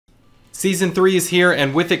Season 3 is here,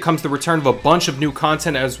 and with it comes the return of a bunch of new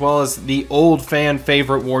content as well as the old fan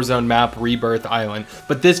favorite Warzone map, Rebirth Island.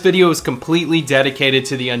 But this video is completely dedicated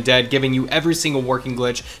to the undead, giving you every single working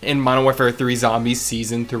glitch in Modern Warfare 3 Zombies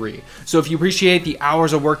Season 3. So if you appreciate the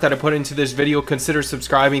hours of work that I put into this video, consider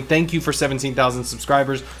subscribing. Thank you for 17,000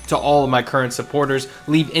 subscribers to all of my current supporters.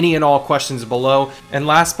 Leave any and all questions below. And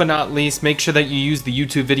last but not least, make sure that you use the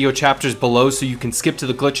YouTube video chapters below so you can skip to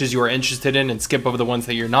the glitches you are interested in and skip over the ones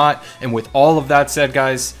that you're not. And with all of that said,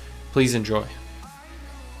 guys, please enjoy.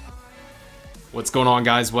 What's going on,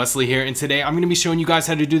 guys? Wesley here, and today I'm going to be showing you guys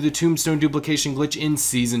how to do the Tombstone duplication glitch in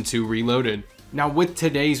Season 2 Reloaded. Now, with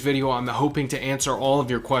today's video, I'm hoping to answer all of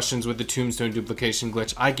your questions with the Tombstone duplication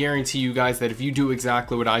glitch. I guarantee you guys that if you do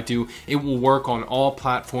exactly what I do, it will work on all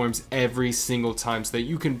platforms every single time so that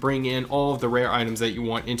you can bring in all of the rare items that you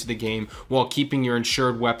want into the game while keeping your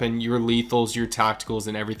insured weapon, your lethals, your tacticals,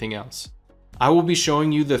 and everything else. I will be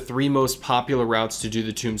showing you the 3 most popular routes to do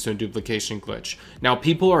the Tombstone duplication glitch. Now,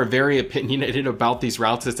 people are very opinionated about these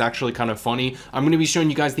routes. It's actually kind of funny. I'm going to be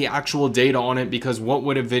showing you guys the actual data on it because what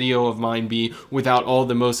would a video of mine be without all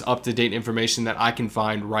the most up-to-date information that I can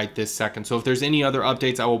find right this second? So if there's any other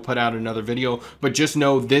updates, I will put out another video, but just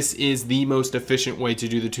know this is the most efficient way to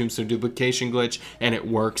do the Tombstone duplication glitch, and it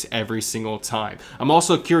works every single time. I'm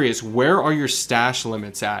also curious, where are your stash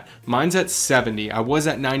limits at? Mine's at 70. I was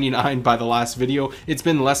at 99 by the last video. It's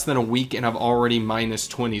been less than a week and I've already minus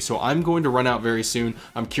 20, so I'm going to run out very soon.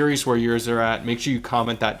 I'm curious where yours are at. Make sure you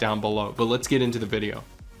comment that down below, but let's get into the video.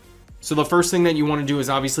 So the first thing that you want to do is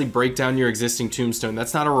obviously break down your existing tombstone.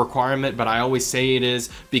 That's not a requirement, but I always say it is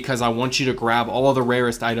because I want you to grab all of the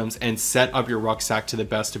rarest items and set up your rucksack to the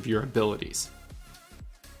best of your abilities.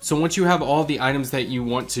 So once you have all the items that you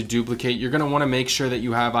want to duplicate, you're going to want to make sure that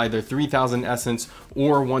you have either 3,000 essence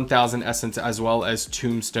or 1,000 essence as well as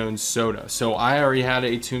tombstone soda. So I already had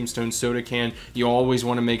a tombstone soda can. You always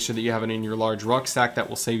want to make sure that you have it in your large rucksack. That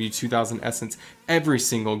will save you 2,000 essence every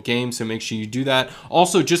single game, so make sure you do that.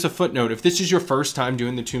 Also, just a footnote, if this is your first time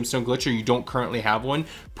doing the tombstone glitch or you don't currently have one,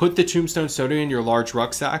 put the tombstone soda in your large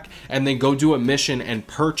rucksack and then go do a mission and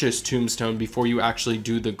purchase tombstone before you actually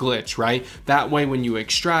do the glitch, right? That way when you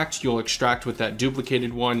extract, you'll extract with that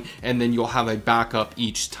duplicated one and then you'll have a backup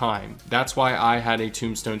each time. That's why I had a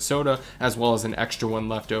tombstone soda as well as an extra one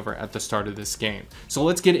left over at the start of this game. So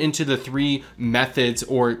let's get into the 3 methods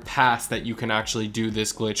or paths that you can actually do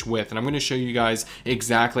this glitch with, and I'm going to show you guys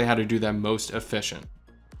exactly how to do that most efficient.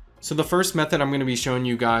 So the first method I'm going to be showing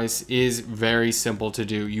you guys is very simple to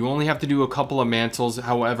do. You only have to do a couple of mantles.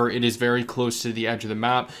 However, it is very close to the edge of the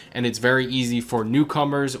map and it's very easy for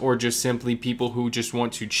newcomers or just simply people who just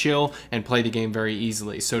want to chill and play the game very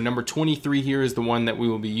easily. So number 23 here is the one that we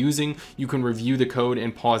will be using. You can review the code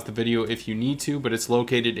and pause the video if you need to, but it's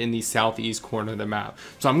located in the southeast corner of the map.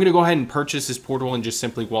 So I'm going to go ahead and purchase this portal and just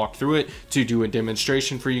simply walk through it to do a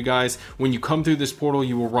demonstration for you guys. When you come through this portal,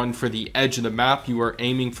 you will run for the edge of the map. You are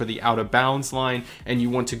aiming for the out of bounds line and you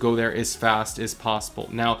want to go there as fast as possible.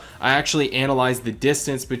 Now, I actually analyzed the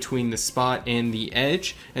distance between the spot and the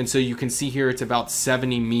edge, and so you can see here it's about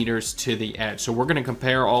 70 meters to the edge. So we're going to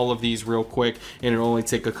compare all of these real quick and it'll only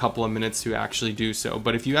take a couple of minutes to actually do so.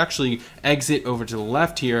 But if you actually exit over to the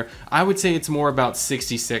left here, I would say it's more about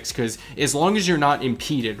 66 because as long as you're not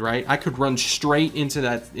impeded, right? I could run straight into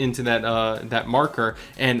that marker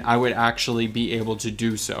and I would actually be able to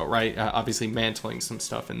do so, right? Obviously mantling some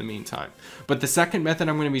stuff in the meantime. But the second method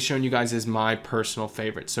I'm going to be showing you guys is my personal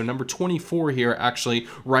favorite. So number 24 here, actually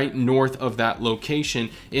right north of that location,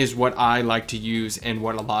 is what I like to use and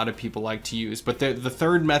what a lot of people like to use. But the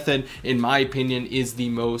third method, in my opinion, is the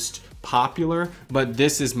most popular, but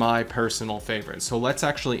this is my personal favorite. So let's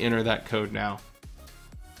actually enter that code now.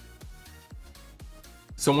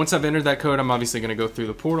 So once I've entered that code, I'm obviously going to go through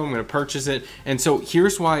the portal. I'm going to purchase it. And so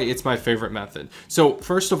here's why it's my favorite method. So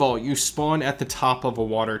first of all, you spawn at the top of a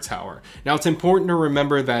water tower. Now it's important to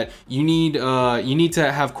remember that you need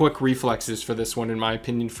to have quick reflexes for this one, in my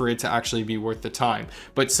opinion, for it to actually be worth the time.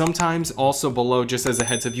 But sometimes also below, just as a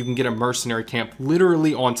heads up, you can get a mercenary camp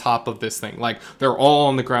literally on top of this thing. Like they're all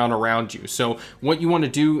on the ground around you. So what you want to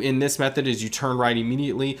do in this method is you turn right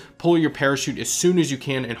immediately, pull your parachute as soon as you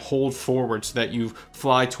can and hold forward so that you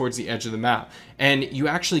fly towards the edge of the map. And you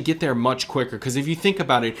actually get there much quicker, because if you think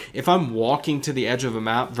about it, if I'm walking to the edge of a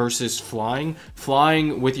map versus flying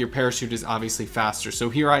with your parachute is obviously faster. So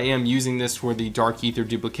here I am using this for the Dark Ether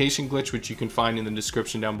duplication glitch, which you can find in the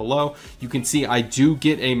description down below. You can see I do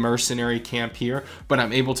get a mercenary camp here, but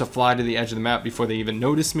I'm able to fly to the edge of the map before they even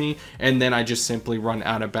notice me, and then I just simply run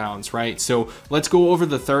out of bounds, right? So let's go over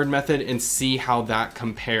the third method and see how that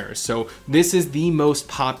compares. So this is the most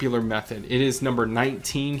popular method. It is number 19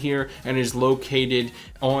 19 here, and is located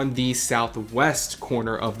on the southwest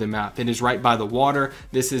corner of the map. It is right by the water.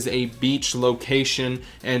 This is a beach location,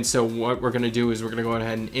 and so what we're going to do is we're going to go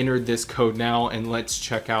ahead and enter this code now, and let's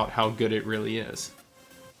check out how good it really is.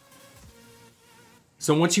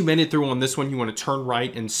 So once you made it through on this one, you want to turn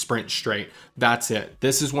right and sprint straight. That's it.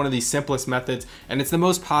 This is one of the simplest methods, and it's the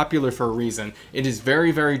most popular for a reason. It is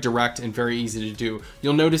very, very direct and very easy to do.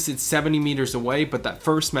 You'll notice it's 70 meters away, but that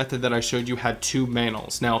first method that I showed you had 2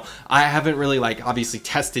 manuals. Now, I haven't really obviously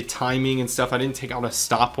tested timing and stuff. I didn't take out a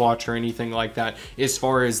stopwatch or anything like that as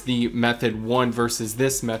far as the method 1 versus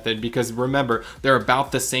this method, because remember, they're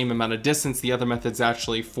about the same amount of distance. The other method's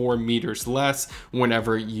actually 4 meters less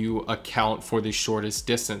whenever you account for the shortest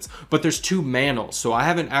distance, but there's 2 manuals, so I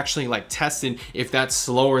haven't actually tested if that's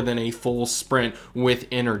slower than a full sprint with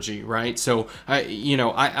energy, right? So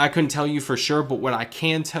I couldn't tell you for sure, but what I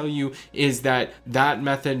can tell you is that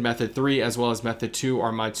method 3 as well as method 2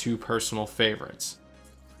 are my 2 personal favorites.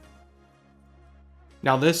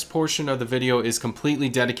 Now this portion of the video is completely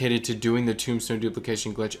dedicated to doing the tombstone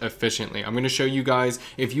duplication glitch efficiently. I'm going to show you guys,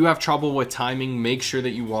 if you have trouble with timing, make sure that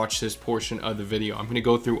you watch this portion of the video. I'm going to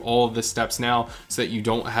go through all of the steps now so that you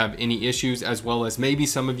don't have any issues, as well as maybe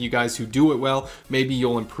some of you guys who do it well, maybe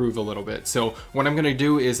you'll improve a little bit. So what I'm going to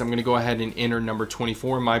do is I'm going to go ahead and enter number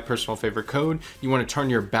 24, my personal favorite code. You want to turn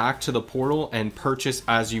your back to the portal and purchase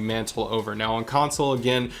as you mantle over. Now on console,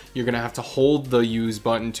 again, you're going to have to hold the use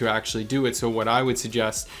button to actually do it. So what I would suggest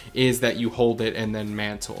is that you hold it and then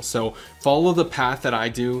mantle. So follow the path that I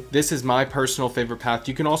do. This is my personal favorite path.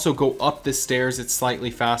 You can also go up the stairs, it's slightly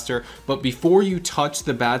faster, but before you touch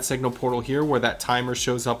the bad signal portal here where that timer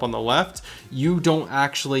shows up on the left, you don't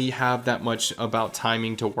actually have that much about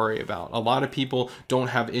timing to worry about. A lot of people don't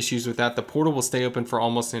have issues with that. The portal will stay open for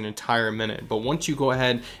almost an entire minute, but once you go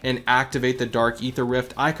ahead and activate the dark ether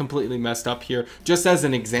rift, I completely messed up here. Just as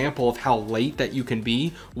an example of how late that you can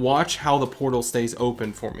be, watch how the portal stays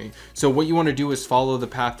open for me. So what you want to do is follow the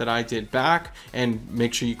path that I did back and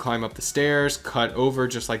make sure you climb up the stairs, cut over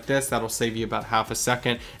just like this. That'll save you about half a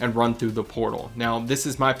second and run through the portal. Now this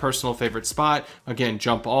is my personal favorite spot. Again,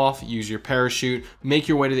 jump off, use your parachute, make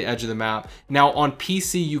your way to the edge of the map. Now on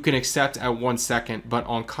PC you can accept at 1 second, but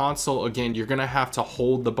on console, again, you're gonna have to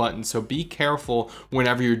hold the button. So be careful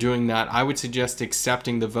whenever you're doing that. I would suggest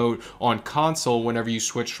accepting the vote on console whenever you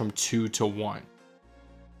switch from 2 to 1.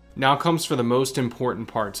 Now comes for the most important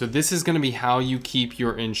part. So this is going to be how you keep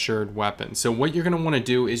your insured weapon. So what you're going to want to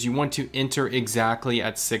do is you want to enter exactly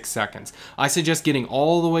at 6 seconds. I suggest getting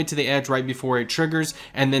all the way to the edge right before it triggers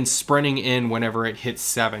and then sprinting in whenever it hits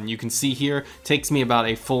 7. You can see here, it takes me about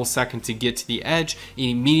a full second to get to the edge. It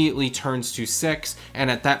immediately turns to 6,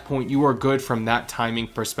 and at that point you are good from that timing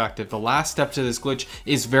perspective. The last step to this glitch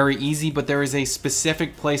is very easy, but there is a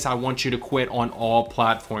specific place I want you to quit on all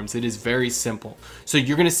platforms. It is very simple. So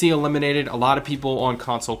you're going to see eliminated. A lot of people on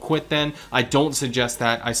console quit then. I don't suggest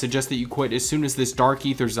that. I suggest that you quit as soon as this dark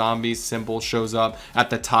ether zombies symbol shows up at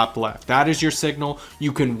the top left. That is your signal.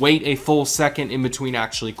 You can wait a full second in between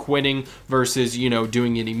actually quitting versus,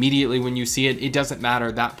 doing it immediately when you see it. It doesn't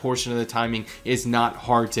matter. That portion of the timing is not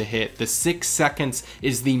hard to hit. The 6 seconds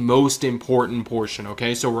is the most important portion,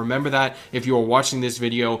 okay? So remember that if you are watching this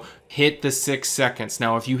video, hit the 6 seconds.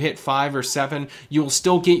 Now, if you hit 5 or 7, you'll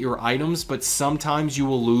still get your items, but sometimes you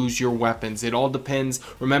will lose your weapons. It all depends.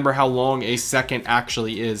 Remember how long a second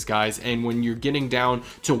actually is, guys. And when you're getting down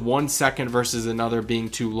to 1 second versus another being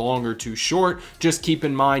too long or too short, just keep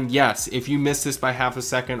in mind, yes, if you miss this by half a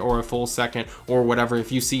second or a full second or whatever, if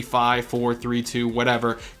you see 5, 4, 3, 2,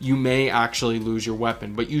 whatever, you may actually lose your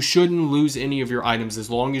weapon. But you shouldn't lose any of your items as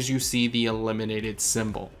long as you see the eliminated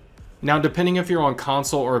symbol. Now, depending if you're on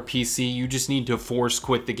console or a PC, you just need to force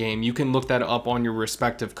quit the game. You can look that up on your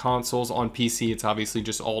respective consoles. On PC, it's obviously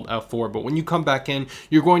just Alt F4, but when you come back in,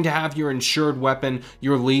 you're going to have your insured weapon,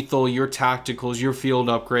 your lethal, your tacticals, your field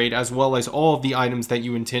upgrade, as well as all of the items that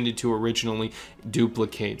you intended to originally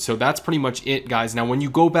duplicate. So that's pretty much it, guys. Now, when you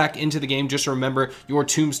go back into the game, just remember your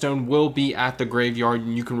tombstone will be at the graveyard,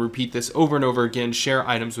 and you can repeat this over and over again, share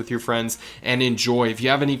items with your friends, and enjoy. If you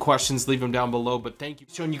have any questions, leave them down below, but thank you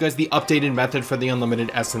for showing you guys the updated method for the unlimited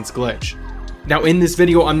essence glitch. Now in this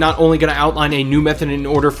video, I'm not only going to outline a new method in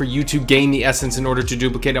order for you to gain the essence in order to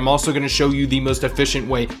duplicate, I'm also going to show you the most efficient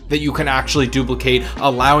way that you can actually duplicate,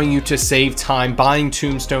 allowing you to save time buying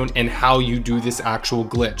tombstone and how you do this actual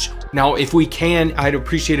glitch. Now, if we can, I'd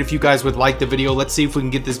appreciate if you guys would like the video. Let's see if we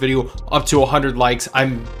can get this video up to 100 likes.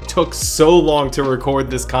 I took so long to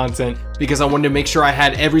record this content because I wanted to make sure I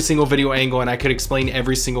had every single video angle and I could explain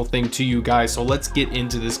every single thing to you guys. So let's get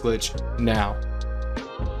into this glitch now.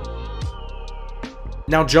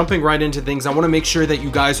 Now, jumping right into things, I want to make sure that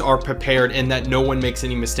you guys are prepared and that no one makes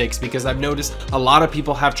any mistakes, because I've noticed a lot of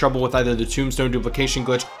people have trouble with either the Tombstone duplication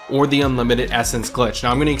glitch or the unlimited essence glitch.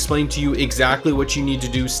 Now, I'm going to explain to you exactly what you need to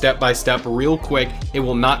do step by step real quick. It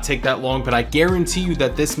will not take that long, but I guarantee you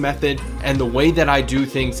that this method and the way that I do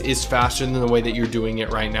things is faster than the way that you're doing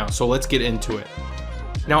it right now. So let's get into it.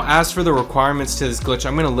 Now, as for the requirements to this glitch,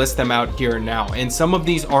 I'm going to list them out here now, and some of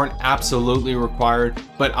these aren't absolutely required,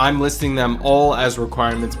 but I'm listing them all as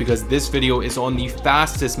requirements because this video is on the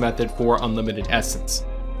fastest method for unlimited essence.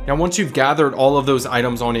 Now, once you've gathered all of those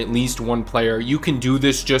items on at least one player, you can do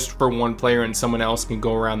this just for one player and someone else can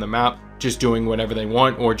go around the map just doing whatever they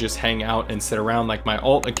want, or just hang out and sit around like my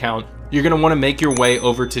alt account. You're going to want to make your way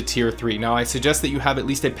over to tier 3. Now, I suggest that you have at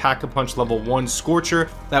least a Pack-a-Punch level 1 Scorcher.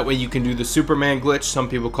 That way you can do the Superman glitch. Some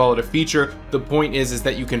people call it a feature. The point is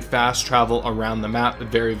that you can fast travel around the map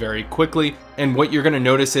very, very quickly. And what you're going to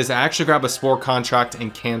notice is I actually grab a Spore contract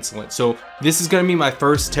and cancel it. So this is going to be my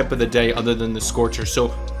first tip of the day other than the Scorcher. So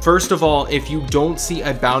first of all, if you don't see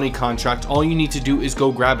a bounty contract, all you need to do is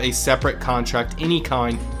go grab a separate contract, any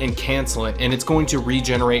kind, and cancel it. And it's going to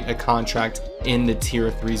regenerate a contract in the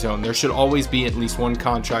tier 3 zone. There should always be at least one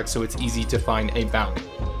contract, so it's easy to find a bounty.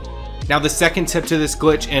 Now, the second tip to this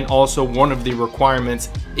glitch, and also one of the requirements,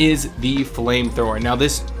 is the flamethrower. Now,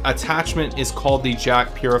 this attachment is called the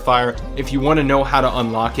Jack Purifier. If you want to know how to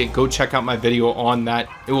unlock it, go check out my video on that.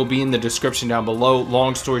 It will be in the description down below.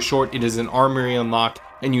 Long story short, it is an armory unlock,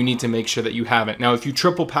 and you need to make sure that you have it. Now, if you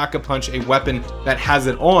triple Pack-a-Punch a weapon that has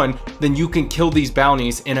it on, then you can kill these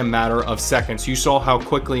bounties in a matter of seconds. You saw how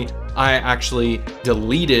quickly I actually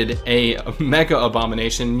deleted a Mega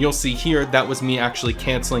Abomination. You'll see here that was me actually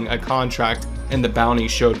canceling a contract and the bounty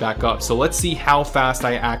showed back up. So let's see how fast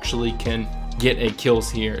I actually can get a kills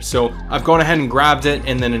here. So I've gone ahead and grabbed it,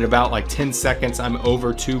 and then in about like 10 seconds I'm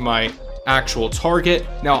over to my actual target.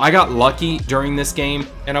 Now, I got lucky during this game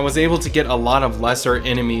and I was able to get a lot of lesser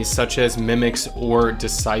enemies such as mimics or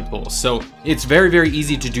disciples. So it's very, very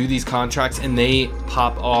easy to do these contracts and they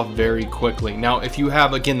pop off very quickly. Now, if you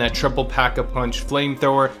have, again, that triple Pack-a-Punch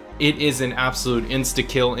flamethrower, it is an absolute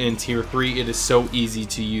insta-kill in tier 3. It is so easy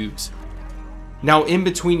to use. Now, in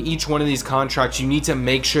between each one of these contracts, you need to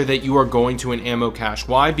make sure that you are going to an ammo cache.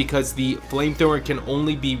 Why? Because the flamethrower can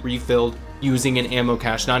only be refilled using an ammo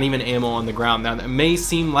cache, not even ammo on the ground. Now, that may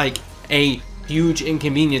seem like a huge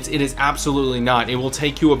inconvenience. It is absolutely not. It will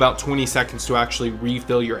take you about 20 seconds to actually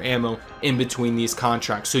refill your ammo in between these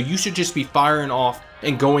contracts. So you should just be firing off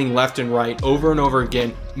and going left and right over and over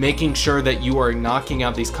again, making sure that you are knocking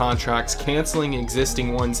out these contracts, canceling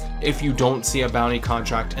existing ones if you don't see a bounty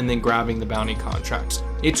contract, and then grabbing the bounty contracts.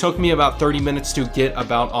 It took me about 30 minutes to get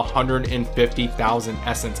about 150,000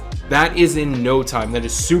 essence. That is in no time. That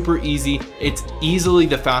is super easy. It's easily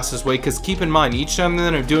the fastest way, because keep in mind, each time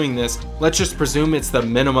that I'm doing this, let's just presume it's the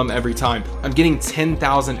minimum every time. I'm getting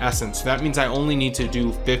 10,000 essence. So that means I only need to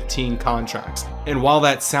do 15 contracts. And while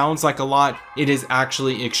that sounds like a lot, it is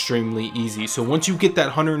actually extremely easy. So once you get that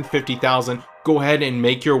 150,000, go ahead and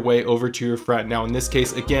make your way over to your friend. Now, in this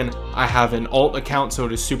case, again, I have an alt account, so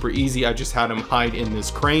it is super easy. I just had him hide in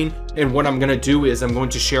this crane. And what I'm going to do is I'm going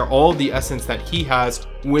to share all the essence that he has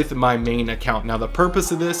with my main account. Now, the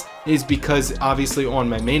purpose of this is because obviously on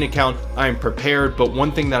my main account, I'm prepared. But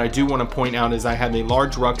one thing that I do want to point out is I have a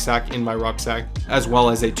large rucksack in my rucksack, as well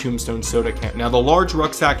as a Tombstone soda can. Now, the large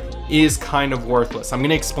rucksack is kind of worthless. I'm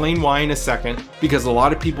going to explain why in a second, because a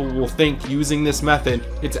lot of people will think using this method,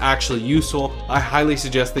 it's actually useful. I highly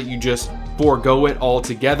suggest that you just forego it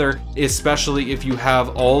altogether, especially if you have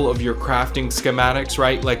all of your crafting schematics,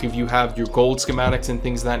 right? Like if you have your gold schematics and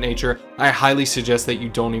things of that nature, I highly suggest that you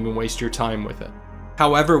don't even waste your time with it.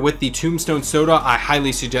 However, with the Tombstone soda, I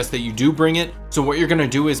highly suggest that you do bring it. So what you're going to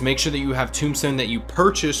do is make sure that you have Tombstone that you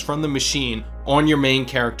purchased from the machine on your main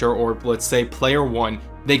character, or let's say player 1.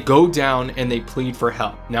 They go down and they plead for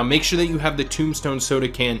help. Now make sure that you have the Tombstone soda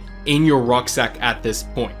can in your rucksack at this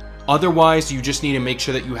point. Otherwise, you just need to make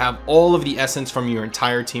sure that you have all of the essence from your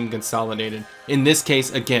entire team consolidated. In this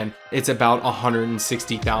case, again, it's about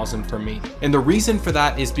 160,000 for me. And the reason for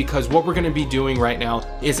that is because what we're going to be doing right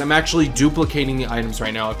now is I'm actually duplicating the items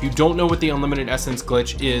right now. If you don't know what the unlimited essence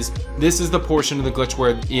glitch is, this is the portion of the glitch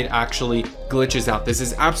where it actually glitches out. This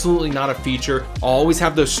is absolutely not a feature. I'll always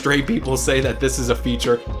have those stray people say that this is a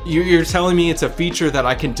feature. You're telling me it's a feature that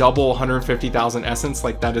I can double 150,000 essence?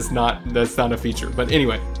 Like that's not a feature. But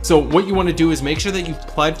anyway, so what you want to do is make sure that you've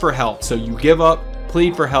pled for help. So you give up,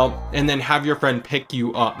 plead for help, and then have your friend pick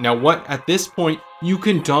you up. Now, at this point, you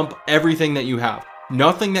can dump everything that you have.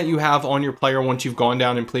 Nothing that you have on your player once you've gone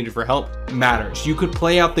down and pleaded for help matters. You could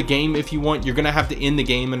play out the game if you want. You're gonna have to end the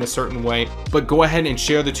game in a certain way, but go ahead and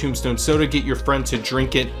share the Tombstone soda, get your friend to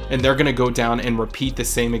drink it, and they're gonna go down and repeat the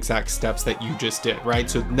same exact steps that you just did, right?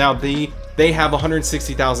 So now they have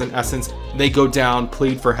 160,000 essence. They go down,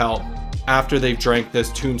 plead for help after they've drank this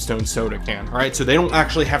Tombstone soda can. All right, so they don't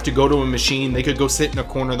actually have to go to a machine. They could go sit in a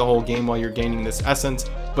corner the whole game while you're gaining this essence,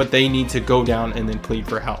 but they need to go down and then plead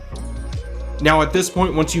for help. Now at this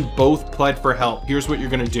point, once you've both pled for help, here's what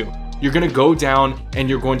you're gonna do. You're gonna go down and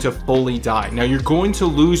you're going to fully die. Now you're going to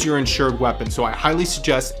lose your insured weapon, so I highly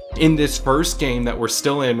suggest in this first game that we're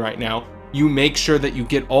still in right now, you make sure that you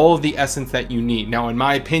get all of the essence that you need. Now in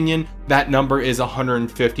my opinion, that number is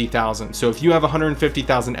 150,000. So if you have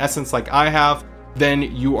 150,000 essence like I have, then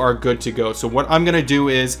you are good to go. So what I'm gonna do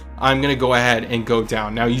is I'm gonna go ahead and go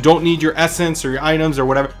down. Now you don't need your essence or your items or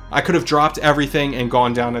whatever. I could have dropped everything and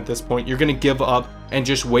gone down at this point. You're gonna give up and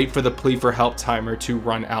just wait for the plead for help timer to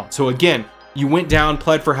run out. So again, you went down,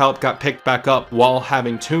 pled for help, got picked back up while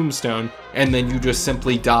having Tombstone, and then you just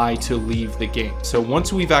simply die to leave the game. So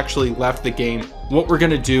once we've actually left the game, what we're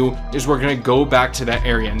gonna do is we're gonna go back to that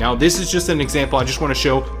area. Now this is just an example. I just wanna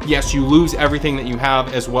show, yes, you lose everything that you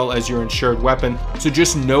have as well as your insured weapon. So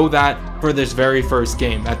just know that for this very first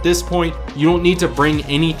game. At this point, you don't need to bring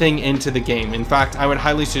anything into the game. In fact, I would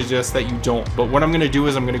highly suggest that you don't. But what I'm gonna do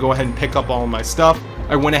is I'm gonna go ahead and pick up all of my stuff.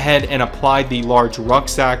 I went ahead and applied the large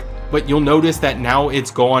rucksack, but you'll notice that now it's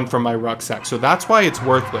gone from my rucksack. So that's why it's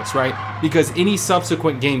worthless, right? Because any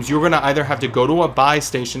subsequent games, you're gonna either have to go to a buy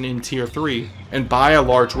station in tier 3 and buy a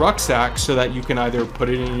large rucksack so that you can either put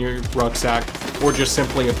it in your rucksack or just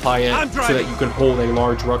simply apply it so that you can hold a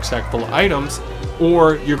large rucksack full of items,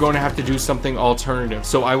 or you're going to have to do something alternative.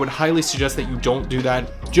 So I would highly suggest that you don't do that.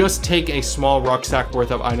 Just take a small rucksack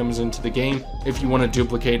worth of items into the game if you want to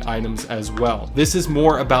duplicate items as well. This is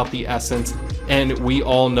more about the essence, and we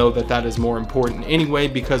all know that that is more important anyway,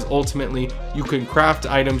 because ultimately you can craft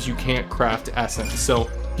items, you can't craft essence. So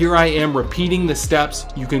here I am repeating the steps.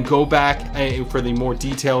 You can go back for the more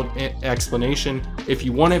detailed explanation if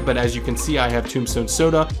you want it, but as you can see, I have Tombstone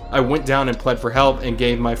soda. I went down and pled for help and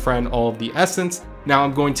gave my friend all of the essence. Now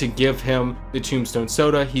I'm going to give him the Tombstone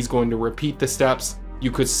soda. He's going to repeat the steps.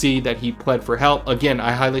 You could see that he pled for help. Again,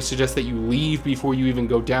 I highly suggest that you leave before you even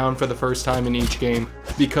go down for the first time in each game,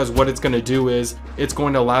 because what it's going to do is it's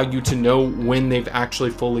going to allow you to know when they've actually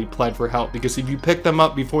fully pled for help, because if you pick them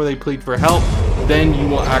up before they plead for help, then you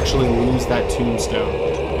will actually lose that Tombstone.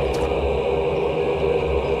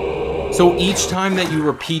 So each time that you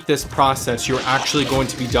repeat this process, you're actually going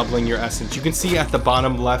to be doubling your essence. You can see at the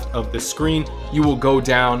bottom left of the screen, you will go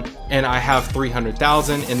down, and I have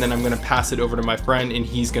 300,000, and then I'm going to pass it over to my friend and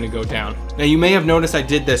he's going to go down. Now you may have noticed I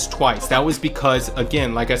did this twice. That was because,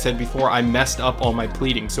 again, like I said before, I messed up all my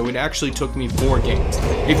pleading. So it actually took me 4 games.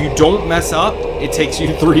 If you don't mess up, it takes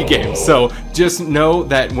you 3 games. So just know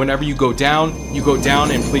that whenever you go down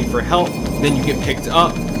and plead for help, then you get picked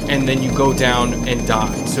up, and then you go down and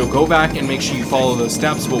die. So go back and make sure you follow those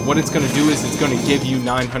steps. But what it's going to do is it's going to give you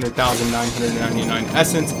 900,999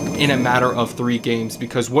 essence in a matter of 3 games,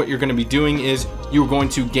 because what you're going to be doing is you're going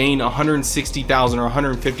to gain 160,000 or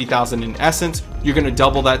 150,000 in essence. You're going to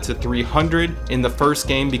double that to 300 in the first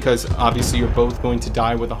game, because obviously you're both going to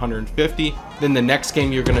die with 150. Then the next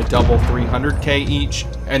game you're going to double 300k each,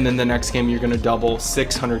 and then the next game you're going to double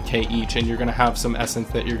 600k each, and you're going to have some essence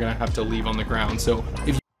that you're going to have to leave on the ground. So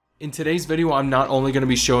in today's video, I'm not only going to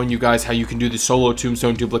be showing you guys how you can do the solo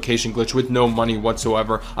Tombstone duplication glitch with no money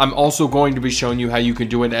whatsoever, I'm also going to be showing you how you can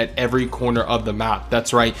do it at every corner of the map.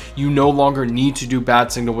 That's right, you no longer need to do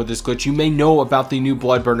bad signal with this glitch. You may know about the new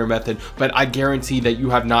blood burner method, but I guarantee that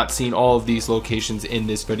you have not seen all of these locations in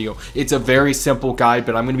this video. It's a very simple guide,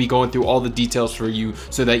 but I'm going to be going through all the details for you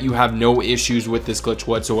so that you have no issues with this glitch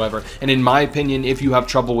whatsoever. And in my opinion, if you have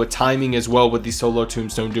trouble with timing as well with the solo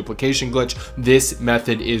Tombstone duplication glitch, this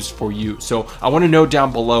method is for you. So I want to know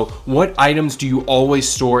down below, what items do you always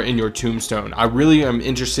store in your Tombstone? I really am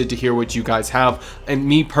interested to hear what you guys have. And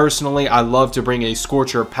me personally, I love to bring a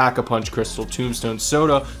Scorcher, Pack-a-Punch Crystal, Tombstone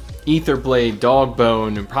soda, ether blade, dog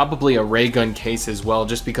bone, and probably a ray gun case as well,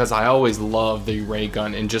 just because I always love the ray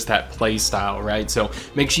gun and just that play style, right? So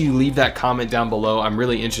make sure you leave that comment down below. I'm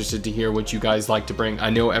really interested to hear what you guys like to bring.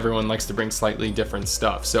 I know everyone likes to bring slightly different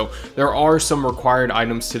stuff, so there are some required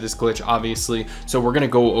items to this glitch, obviously, so we're going to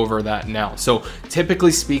go over that now. So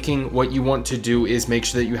typically speaking, what you want to do is make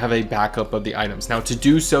sure that you have a backup of the items. Now to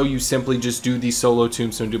do so, you simply just do the solo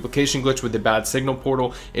Tombstone duplication glitch with the bad signal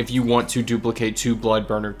portal if you want to duplicate 2 blood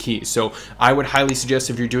burner keys. keys. So I would highly suggest,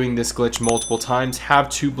 if you're doing this glitch multiple times, have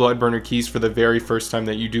 2 blood burner keys for the very first time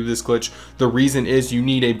that you do this glitch. The reason is you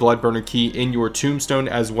need a blood burner key in your tombstone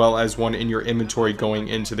as well as one in your inventory going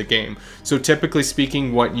into the game. So typically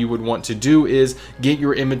speaking, what you would want to do is get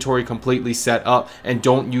your inventory completely set up and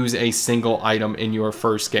don't use a single item in your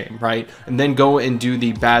first game, right? And then go and do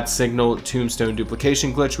the bad signal tombstone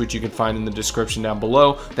duplication glitch, which you can find in the description down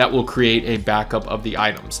below. That will create a backup of the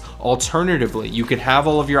items. Alternatively, you could have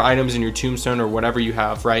all of your items in your tombstone or whatever you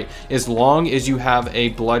have, right? As long as you have a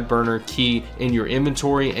blood burner key in your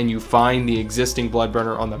inventory and you find the existing blood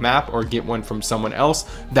burner on the map or get one from someone else,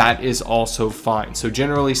 that is also fine. So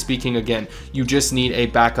generally speaking, again, you just need a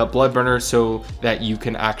backup blood burner so that you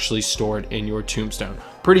can actually store it in your tombstone.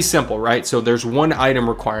 Pretty simple, right? So there's one item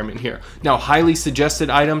requirement here. Now, highly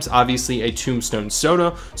suggested items, obviously a tombstone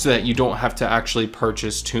soda, so that you don't have to actually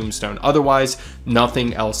purchase tombstone. Otherwise,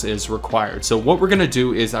 nothing else is required. So what we're gonna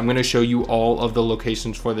do is I'm gonna show you all of the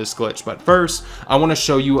locations for this glitch. But first, I wanna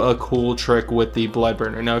show you a cool trick with the blood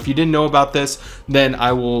burner. Now, if you didn't know about this, then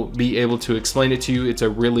I will be able to explain it to you. It's a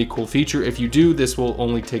really cool feature. If you do, this will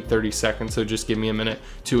only take 30 seconds. So just give me a minute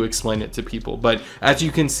to explain it to people. But as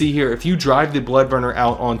you can see here, if you drive the blood burner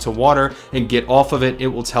out onto water and get off of it, it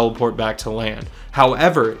will teleport back to land.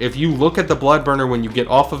 However, if you look at the blood burner when you get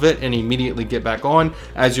off of it and immediately get back on,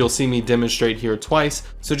 as you'll see me demonstrate here twice,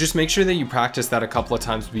 so just make sure that you practice that a couple of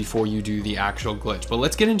times before you do the actual glitch. But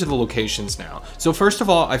let's get into the locations now. So first of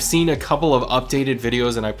all, I've seen a couple of updated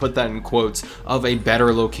videos, and I put that in quotes, of a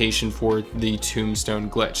better location for the tombstone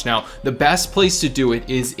glitch. Now, the best place to do it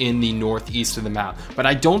is in the northeast of the map, but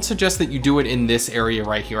I don't suggest that you do it in this area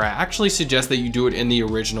right here. I actually suggest that you do it in the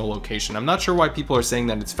original location. I'm not sure why people are saying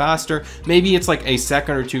that it's faster. Maybe it's like a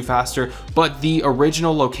second or two faster, but the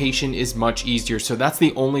original location is much easier. So that's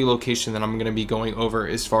the only location that I'm going to be going over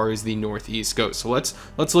as far as the northeast goes. So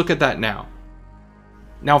let's look at that now.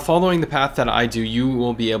 Now, following the path that I do, you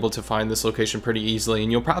will be able to find this location pretty easily,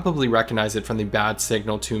 and you'll probably recognize it from the bad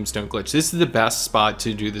signal tombstone glitch. This is the best spot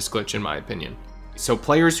to do this glitch in my opinion. So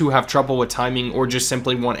players who have trouble with timing or just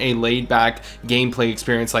simply want a laid back gameplay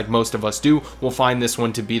experience like most of us do will find this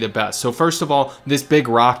one to be the best. So first of all, this big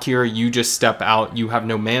rock here, you just step out, you have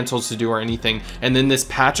no mantles to do or anything, and then this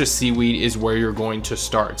patch of seaweed is where you're going to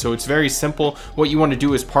start. So it's very simple. What you want to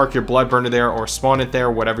do is park your blood burner there or spawn it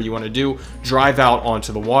there, whatever you want to do, drive out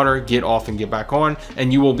onto the water, get off and get back on,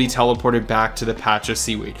 and you will be teleported back to the patch of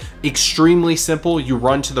seaweed. Extremely simple. You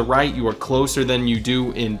run to the right, you are closer than you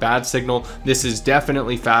do in bad signal. This is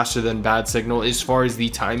definitely faster than bad signal as far as the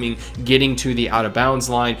timing getting to the out of bounds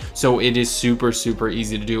line, so it is super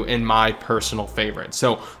easy to do, and my personal favorite.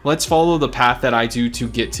 So let's follow the path that I do to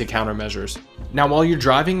get to countermeasures. Now, while you're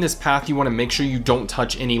driving this path, you want to make sure you don't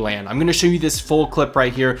touch any land. I'm going to show you this full clip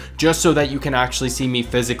right here just so that you can actually see me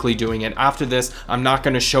physically doing it. After this, I'm not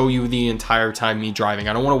going to show you the entire time me driving.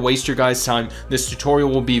 I don't want to waste your guys' time. This tutorial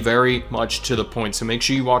will be very much to the point, so make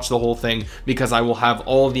sure you watch the whole thing, because I will have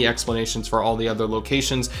all of the explanations for all the other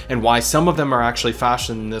locations and why some of them are actually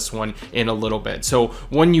faster than this one in a little bit. So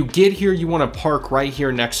when you get here, you want to park right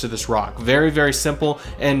here next to this rock. Very simple,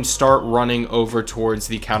 and start running over towards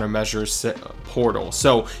the countermeasures portal.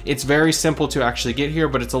 So it's very simple to actually get here,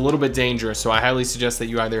 but it's a little bit dangerous. So I highly suggest that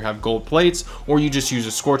you either have gold plates or you just use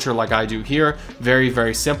a scorcher like I do here.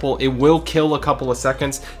 Very simple. It will kill a couple of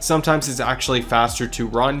seconds. Sometimes it's actually faster to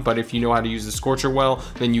run, but if you know how to use the scorcher well,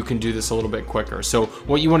 then you can do this a little bit quicker. So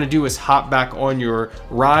what you want to do is hop back on your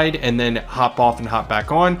ride and then hop off and hop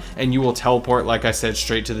back on, and you will teleport, like I said,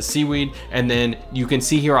 straight to the seaweed. And then you can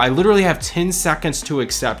see here, I literally have 10 seconds to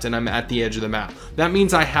accept, and I'm at the edge of the map. That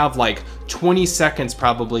means I have like 20 seconds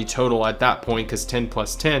probably total at that point, because 10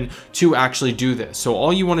 plus 10 to actually do this. So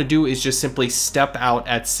all you want to do is just simply step out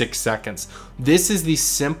at 6 seconds. This is the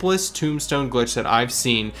simplest tombstone glitch that I've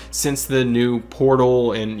seen since the new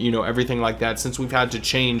portal and, you know, everything like that, since we've had to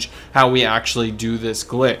change how we actually do this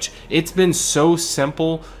glitch. It's been so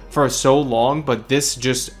simple for so long, but this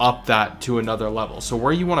just upped that to another level. So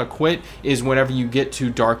where you want to quit is whenever you get to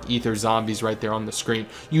dark ether zombies right there on the screen.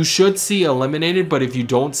 You should see eliminated, but if you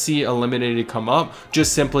don't see eliminated come up,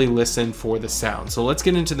 just simply listen for the sound. So let's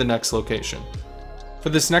get into the next location. For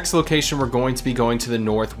this next location, we're going to be going to the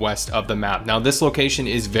northwest of the map. Now, this location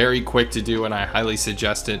is very quick to do, and I highly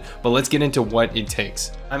suggest it, but let's get into what it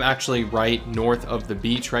takes. I'm actually right north of the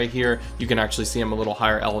beach right here. You can actually see I'm a little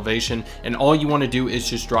higher elevation, and all you want to do is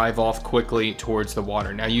just drive off quickly towards the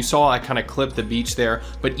water. Now you saw I kind of clipped the beach there,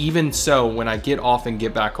 but even so, when I get off and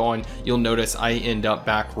get back on, you'll notice I end up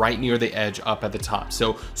back right near the edge up at the top.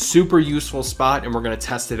 So super useful spot, and we're going to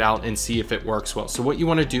test it out and see if it works well. So what you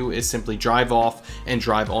want to do is simply drive off and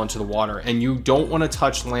drive onto the water, and you don't want to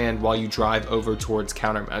touch land while you drive over towards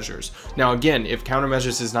countermeasures. Now again, if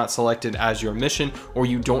countermeasures is not selected as your mission, or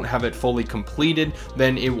you don't have it fully completed,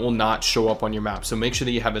 then it will not show up on your map. So make sure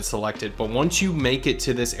that you have it selected. But once you make it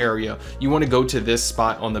to this area, you want to go to this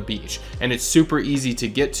spot on the beach, and it's super easy to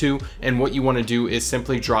get to. And what you want to do is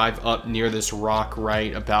simply drive up near this rock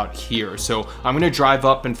right about here. So I'm going to drive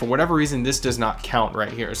up, and for whatever reason this does not count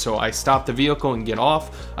right here, so I stop the vehicle and get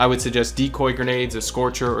off. I would suggest decoy grenades, a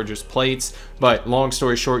scorcher, or just plates, but long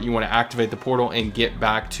story short, you want to activate the portal and get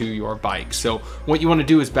back to your bike. So what you want to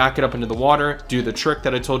do is back it up into the water, do the trick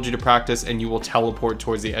that I told you to practice, and you will teleport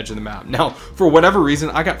towards the edge of the map. Now for whatever reason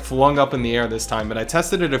I got flung up in the air this time, but I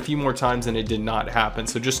tested it a few more times and it did not happen,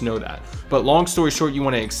 so just know that. But long story short, you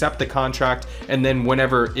want to accept the contract, and then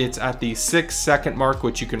whenever it's at the 6-second mark,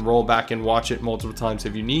 which you can roll back and watch it multiple times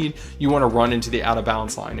if you need, you want to run into the out of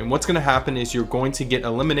bounds line. And what's going to happen is you're going to get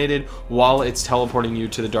eliminated while it's teleporting you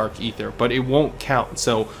to the dark ether, but it won't count.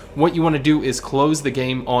 So what you want to do is close the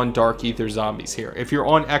game on dark ether zombies here. If you're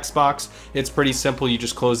on Xbox, it's pretty simple. You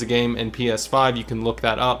just close the game, and PS5, you can look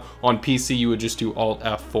that up. On PC, you would just do Alt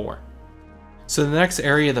F4. So the next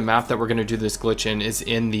area of the map that we're going to do this glitch in is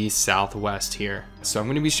in the southwest here. So I'm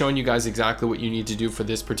going to be showing you guys exactly what you need to do for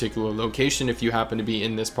this particular location if you happen to be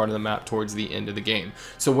in this part of the map towards the end of the game.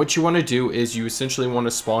 So what you want to do is you essentially want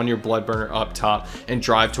to spawn your blood burner up top and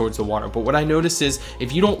drive towards the water. But what I noticed is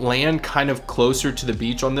if you don't land kind of closer to the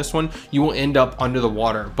beach on this one, you will end up under the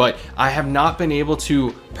water. But I have not been able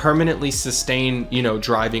to permanently sustain, you know,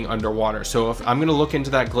 driving underwater. So if I'm going to look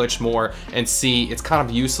into that glitch more and see, it's kind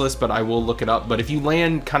of useless, but I will look it up. But if you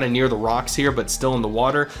land kind of near the rocks here but still in the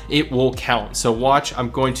water, it will count. So watch,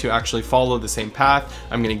 I'm going to actually follow the same path.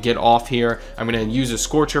 I'm going to get off here. I'm going to use a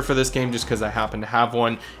scorcher for this game just because I happen to have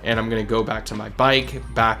one, and I'm going to go back to my bike,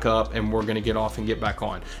 back up, and we're going to get off and get back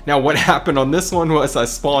on. Now what happened on this one was I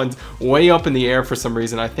spawned way up in the air for some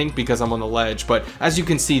reason, I think because I'm on the ledge, but as you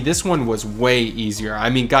can see, this one was way easier.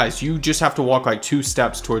 I mean guys, you just have to walk like 2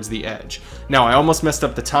 steps towards the edge. Now I almost messed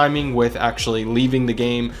up the timing with actually leaving the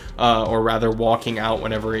game, or rather walking out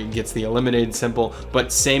whenever it gets the eliminated symbol,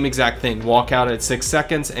 but same exact thing, walk out at 6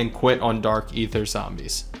 seconds and quit on dark ether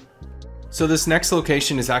zombies. So this next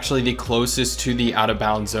location is actually the closest to the out of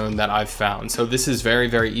bounds zone that I've found. So this is very,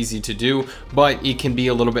 very easy to do, but it can be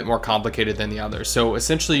a little bit more complicated than the others. So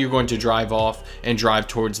essentially you're going to drive off and drive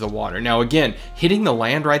towards the water. Now again, hitting the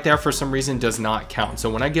land right there for some reason does not count. So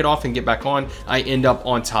when I get off and get back on, I end up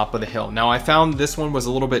on top of the hill. Now I found this one was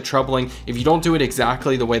a little bit troubling. If you don't do it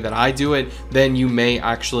exactly the way that I do it, then you may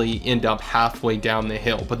actually end up halfway down the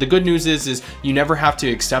hill. But the good news is you never have to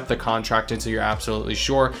accept the contract until you're absolutely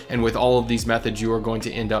sure. And with all of these methods, you are going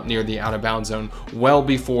to end up near the out of bounds zone well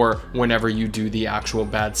before whenever you do the actual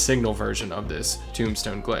bad signal version of this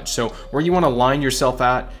Tombstone glitch. So where you want to line yourself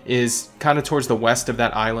at is kind of towards the west of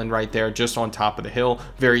that island right there, just on top of the hill.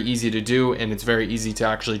 Very easy to do, and it's very easy to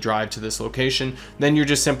actually drive to this location. Then you're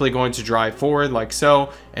just simply going to drive forward like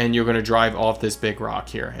so, and you're going to drive off this big rock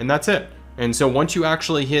here, and that's it. And so once you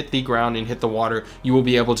actually hit the ground and hit the water, you will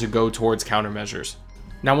be able to go towards countermeasures.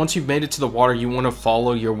 Now once you've made it to the water, you want to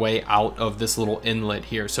follow your way out of this little inlet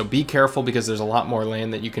here. So be careful because there's a lot more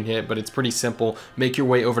land that you can hit, but it's pretty simple. Make your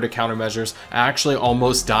way over to countermeasures. I actually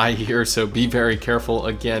almost die here, so be very careful.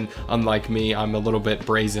 Again, unlike me, I'm a little bit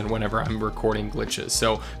brazen whenever I'm recording glitches.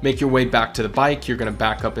 So make your way back to the bike. You're going to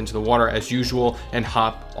back up into the water as usual and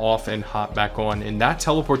hop off and hop back on, and that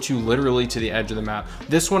teleports you literally to the edge of the map.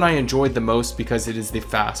 This one I enjoyed the most because it is the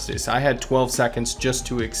fastest. I had 12 seconds just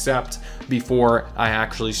to accept before I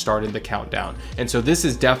actually started the countdown, and so this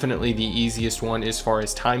is definitely the easiest one as far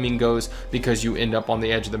as timing goes because you end up on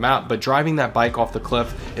the edge of the map. But driving that bike off the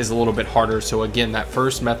cliff is a little bit harder. So again, that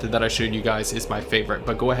first method that I showed you guys is my favorite,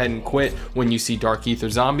 but go ahead and quit when you see dark ether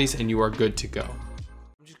zombies and you are good to go.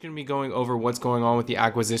 Going to be going over what's going on with the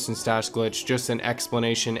acquisition stash glitch, just an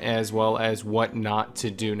explanation as well as what not to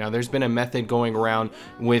do. Now there's been a method going around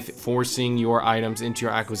with forcing your items into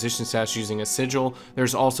your acquisition stash using a sigil.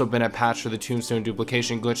 There's also been a patch for the Tombstone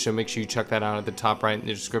duplication glitch, so make sure you check that out at the top right in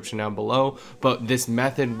the description down below. But this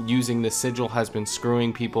method using the sigil has been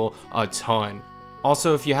screwing people a ton.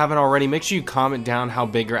 Also, if you haven't already, make sure you comment down how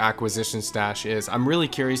big your acquisition stash is. I'm really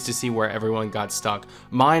curious to see where everyone got stuck.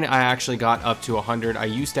 Mine, I actually got up to 100. I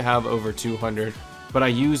used to have over 200. but I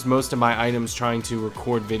used most of my items trying to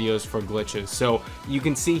record videos for glitches. So you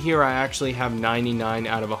can see here I actually have 99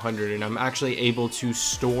 out of 100, and I'm actually able to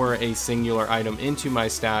store a singular item into my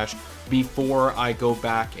stash before I go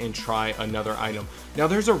back and try another item. Now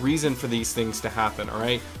there's a reason for these things to happen,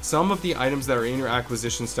 alright? Some of the items that are in your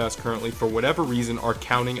acquisition stash currently, for whatever reason, are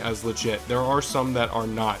counting as legit. There are some that are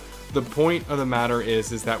not. The point of the matter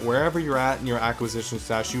is that wherever you're at in your acquisition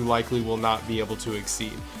stash, you likely will not be able to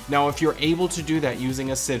exceed. Now, if you're able to do that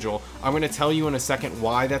using a sigil, I'm going to tell you in a second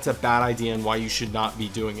why that's a bad idea and why you should not be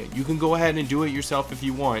doing it. You can go ahead and do it yourself if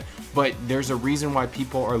you want, but there's a reason why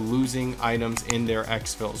people are losing items in their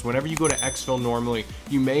exfils. Whenever you go to exfil normally,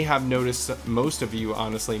 you may have noticed, most of you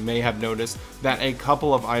honestly may have noticed, that a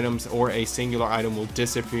couple of items or a singular item will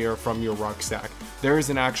disappear from your rucksack. There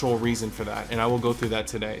is an actual reason for that, and I will go through that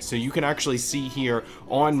today. So you can actually see here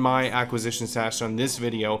on my acquisition stash on this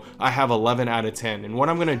video, I have 11 out of 10. And what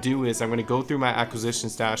I'm going to do is I'm going to go through my acquisition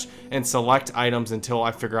stash and select items until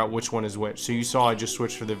I figure out which one is which. So you saw I just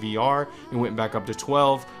switched for the VR and went back up to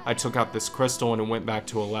 12. I took out this crystal and it went back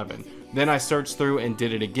to 11. Then I searched through and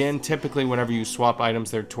did it again. Typically whenever you swap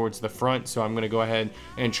items, they're towards the front, so I'm going to go ahead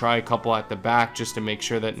and try a couple at the back just to make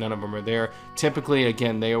sure that none of them are there. Typically,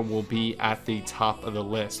 again, they will be at the top of the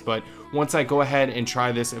list, but once I go ahead and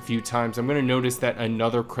try this a few times, I'm going to notice that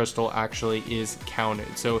another crystal actually is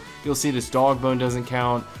counted. So you'll see this dog bone doesn't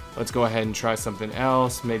count. Let's go ahead and try something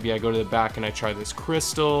else. Maybe I go to the back and I try this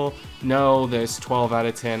crystal. No, there's 12 out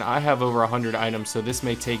of 10. I have over 100 items, so this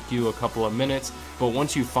may take you a couple of minutes, but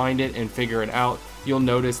once you find it and figure it out, you'll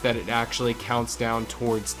notice that it actually counts down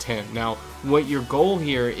towards 10. Now, what your goal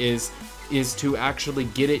here is to actually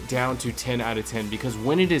get it down to 10 out of 10, because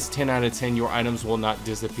when it is 10 out of 10, your items will not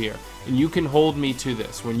disappear. And you can hold me to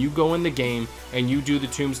this. When you go in the game and you do the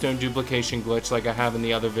Tombstone duplication glitch like I have in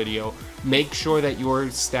the other video, make sure that your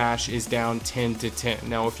stash is down 10 to 10.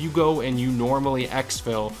 Now, if you go and you normally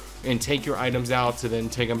exfil and take your items out to then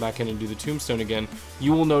take them back in and do the Tombstone again,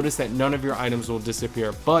 you will notice that none of your items will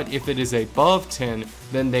disappear. But if it is above 10,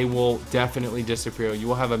 then they will definitely disappear. You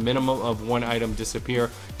will have a minimum of one item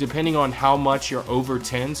disappear depending on how much you're over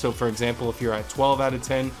 10. So for example, if you're at 12 out of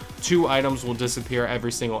 10, 2 items will disappear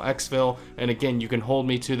every single exfil. And again, you can hold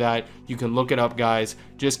me to that. You can look it up, guys.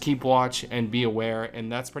 Just keep watch and be aware,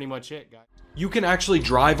 and that's pretty much it, guys. You can actually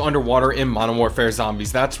drive underwater in Modern Warfare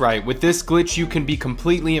Zombies. That's right. With this glitch, you can be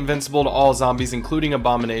completely invincible to all zombies, including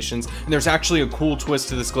abominations. And there's actually a cool twist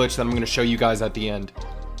to this glitch that I'm going to show you guys at the end.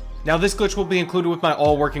 Now, this glitch will be included with my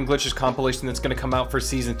all working glitches compilation that's going to come out for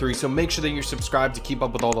season 3, so make sure that you're subscribed to keep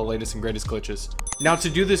up with all the latest and greatest glitches. Now, to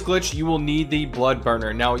do this glitch, you will need the blood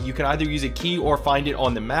burner. Now, you can either use a key or find it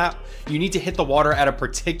on the map. You need to hit the water at a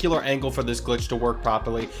particular angle for this glitch to work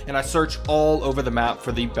properly, and I searched all over the map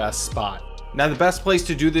for the best spot. Now, the best place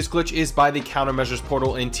to do this glitch is by the countermeasures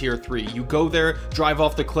portal in tier 3. You go there, drive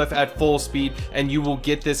off the cliff at full speed, and you will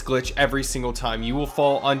get this glitch every single time. You will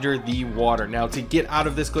fall under the water. Now, to get out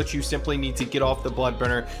of this glitch, you simply need to get off the blood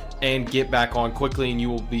burner and get back on quickly, and you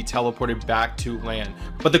will be teleported back to land.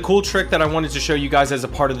 But the cool trick that I wanted to show you guys as a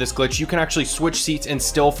part of this glitch, you can actually switch seats and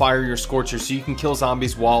still fire your scorchers, so you can kill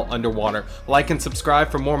zombies while underwater. Like and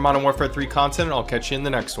subscribe for more Modern Warfare 3 content, and I'll catch you in the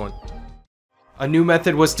next one. A new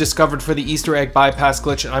method was discovered for the Easter egg bypass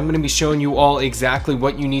glitch, and I'm going to be showing you all exactly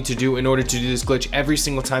what you need to do in order to do this glitch every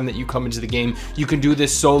single time that you come into the game. You can do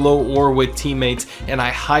this solo or with teammates, and I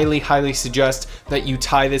highly suggest that you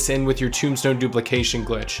tie this in with your Tombstone duplication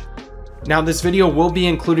glitch. Now, this video will be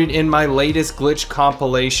included in my latest glitch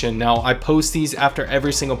compilation. Now, I post these after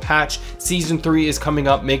every single patch. Season 3 is coming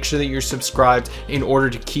up. Make sure that you're subscribed in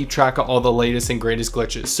order to keep track of all the latest and greatest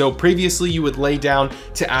glitches. So previously, you would lay down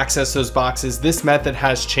to access those boxes. This method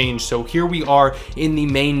has changed. So here we are in the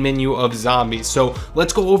main menu of zombies. So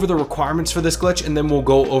let's go over the requirements for this glitch, and then we'll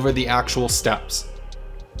go over the actual steps.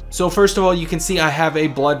 So first of all, you can see I have a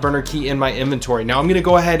blood burner key in my inventory. Now I'm going to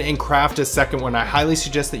go ahead and craft a second one. I highly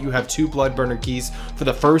suggest that you have 2 blood burner keys for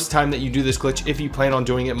the first time that you do this glitch if you plan on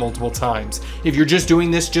doing it multiple times. If you're just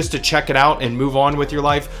doing this just to check it out and move on with your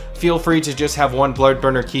life, feel free to just have 1 blood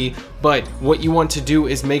burner key. But what you want to do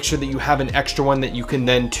is make sure that you have an extra one that you can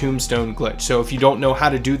then Tombstone glitch. So if you don't know how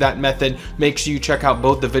to do that method, make sure you check out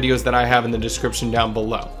both the videos that I have in the description down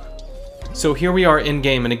below. So here we are in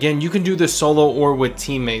game, and again, you can do this solo or with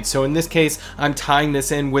teammates. So in this case, I'm tying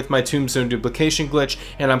this in with my Tombstone duplication glitch,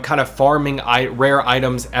 and I'm kind of farming rare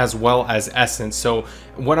items as well as essence. So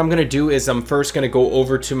what I'm going to do is I'm first going to go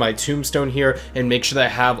over to my Tombstone here and make sure that I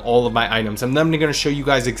have all of my items. I'm then going to show you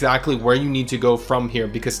guys exactly where you need to go from here,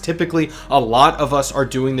 because typically a lot of us are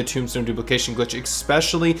doing the Tombstone duplication glitch,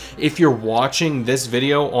 especially if you're watching this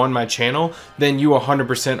video on my channel, then you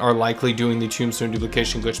 100% are likely doing the Tombstone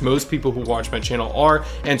duplication glitch. Most people who watch my channel are,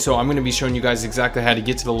 and so I'm going to be showing you guys exactly how to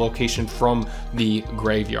get to the location from the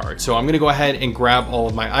graveyard. So I'm going to go ahead and grab all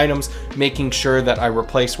of my items, making sure that I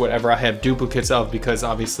replace whatever I have duplicates of, because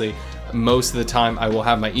obviously most of the time I will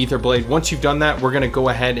have my ether blade. Once you've done that, we're going to go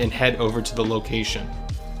ahead and head over to the location.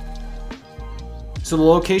 So the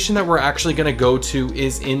location that we're actually going to go to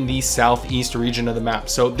is in the southeast region of the map.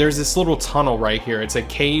 So there's this little tunnel right here. It's a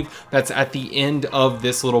cave that's at the end of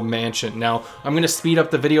this little mansion. Now I'm going to speed up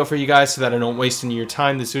the video for you guys so that I don't waste any of your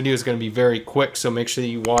time. This video is going to be very quick, so make sure that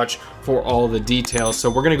you watch for all the details. So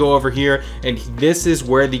we're going to go over here, and this is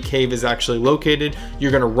where the cave is actually located.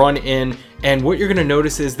 You're going to run in, and what you're going to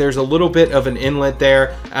notice is there's a little bit of an inlet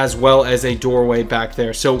there as well as a doorway back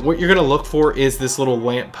there. So what you're going to look for is this little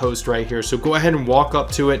lamp post right here. So go ahead and walk up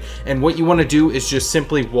to it, and what you want to do is just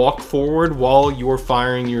simply walk forward while you're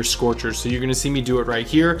firing your scorchers. So you're going to see me do it right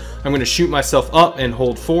here. I'm going to shoot myself up and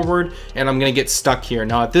hold forward, and I'm going to get stuck here.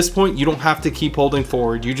 Now at this point, you don't have to keep holding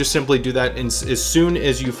forward. You just simply do that, and as soon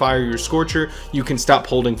as you fire your scorcher, you can stop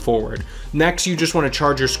holding forward. Next, you just want to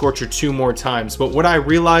charge your scorcher 2 more times. But what I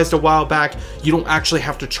realized a while back, you don't actually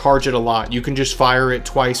have to charge it a lot. You can just fire it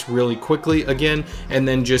twice really quickly again, and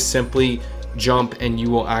then just simply jump, and you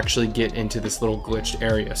will actually get into this little glitched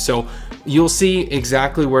area. So you'll see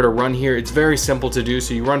exactly where to run here. It's very simple to do.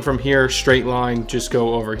 So you run from here, straight line, just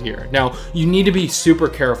go over here. Now you need to be super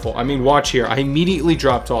careful. I mean, watch here. I immediately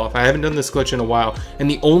dropped off. I haven't done this glitch in a while, and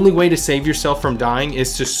the only way to save yourself from dying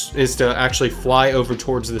is to actually fly over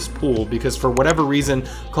towards this pool, because for whatever reason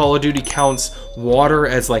Call of Duty counts water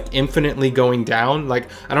as like infinitely going down. Like,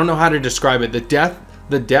 I don't know how to describe it.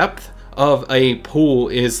 The depth of a pool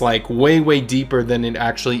is like way deeper than it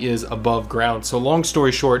actually is above ground. So long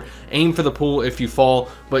story short, aim for the pool if you fall,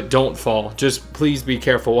 but don't fall. Just please be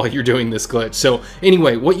careful while you're doing this glitch. So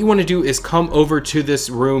anyway, what you want to do is come over to this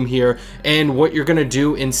room here, and what you're going to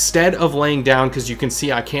do, instead of laying down, because you can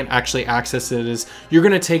see I can't actually access it, is you're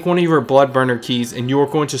going to take one of your blood burner keys, and you're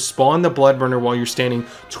going to spawn the blood burner while you're standing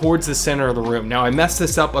towards the center of the room. Now I messed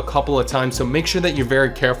this up a couple of times, so make sure that you're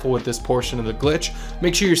very careful with this portion of the glitch.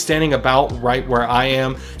 Make sure you're standing about right where I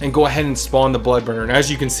am, and go ahead and spawn the blood burner. And as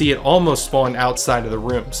you can see, it almost spawned outside of the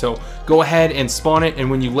room. So go ahead and spawn it, and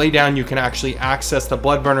when you lay down, you can actually access the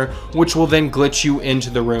blood burner, which will then glitch you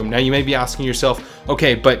into the room. Now you may be asking yourself,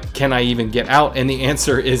 okay, but can I even get out? And the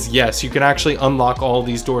answer is yes. You can actually unlock all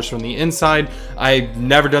these doors from the inside. I've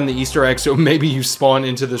never done the Easter egg, so maybe you spawn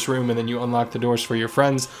into this room and then you unlock the doors for your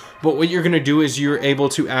friends. But what you're going to do is you're able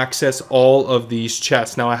to access all of these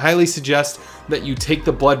chests. Now I highly suggest that you take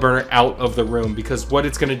the blood burner out of the room, because what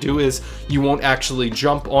it's going to do is you won't actually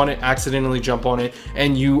accidentally jump on it,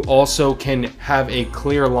 and you also can have a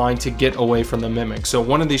clear line to get away from the mimic. So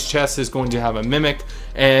one of these chests is going to have a mimic,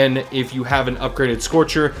 and if you have an upgraded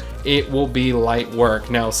scorcher, it will be light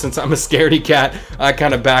work. Now since I'm a scaredy cat, I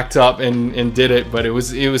kind of backed up and did it, but it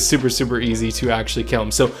was super easy to actually kill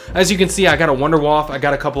him. So as you can see, I got a wonder waff, I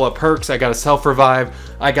got a couple of perks, I got a self revive,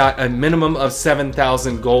 I got a minimum of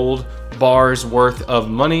 7,000 gold bars worth of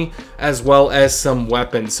money, as well as some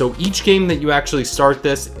weapons. So each game that you actually start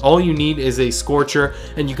this, all you need is a scorcher,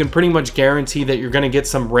 and you can pretty much guarantee that you're going to get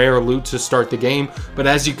some rare loot to start the game. But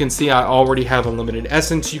as you can see, I already have unlimited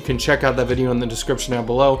essence. You can check out that video in the description down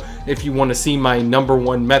below if you want to see my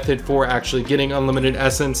 #1 method for actually getting unlimited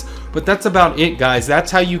essence. But that's about it, guys.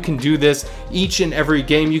 That's how you can do this each and every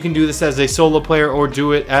game. You can do this as a solo player or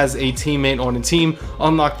do it as a teammate on a team.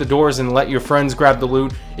 Unlock the doors and let your friends grab the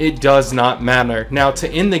loot. It does not matter. Now to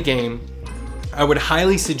end the game, I would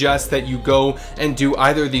highly suggest that you go and do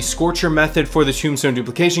either the Scorcher method for the Tombstone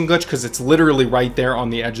duplication glitch, because it's literally right there on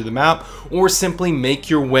the edge of the map, or simply make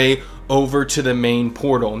your way over to the main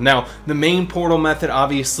portal. Now, the main portal method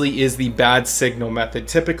obviously is the bad signal method.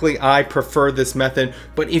 Typically, I prefer this method,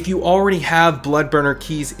 but if you already have blood burner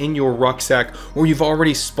keys in your rucksack, or you've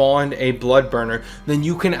already spawned a blood burner, then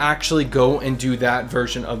you can actually go and do that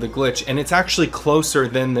version of the glitch, and it's actually closer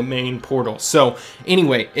than the main portal. So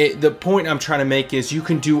anyway, the point I'm trying to make is you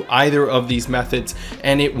can do either of these methods,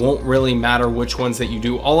 and it won't really matter which ones that you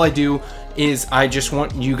do. All I do is I just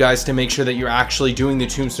want you guys to make sure that you're actually doing the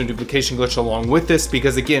Tombstone duplication glitch along with this,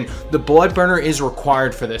 because again, the blood burner is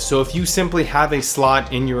required for this. So if you simply have a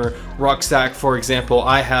slot in your rucksack, for example,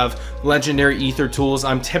 I have legendary ether tools.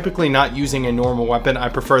 I'm typically not using a normal weapon. I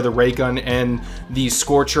prefer the ray gun and the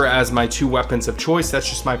scorcher as my two weapons of choice. That's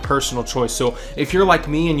just my personal choice. So if you're like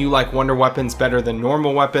me and you like wonder weapons better than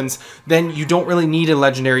normal weapons, then you don't really need a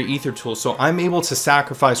legendary ether tool. So I'm able to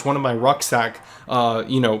sacrifice one of my rucksack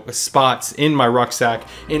spots in my rucksack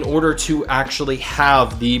in order to actually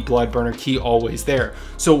have the blood burner key always there.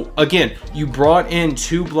 So again, you brought in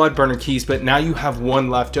 2 blood burner keys, but now you have 1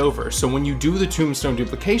 left over. So when you do the Tombstone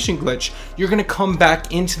duplication glitch, you're going to come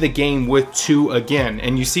back into the game with 2 again.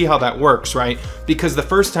 And you see how that works, right? Because the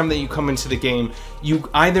first time that you come into the game, you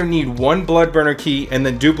either need 1 blood burner key and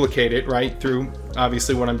then duplicate it, right, through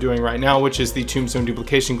obviously what I'm doing right now, which is the Tombstone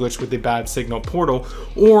duplication glitch with the bad signal portal,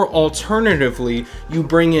 or alternatively you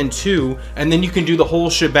bring in 2 and then you can do the whole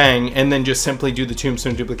shebang and then just simply do the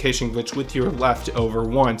Tombstone duplication glitch with your leftover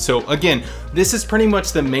 1. So again, this is pretty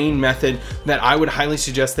much the main method that I would highly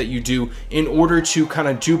suggest that you do in order to kind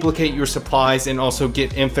of duplicate your supplies and also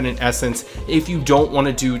get infinite essence if you don't want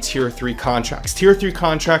to do tier 3 contracts. Tier 3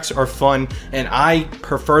 contracts are fun and I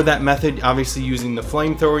prefer that method, obviously using the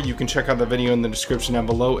flamethrower. You can check out the video in the description down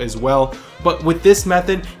below as well. But with this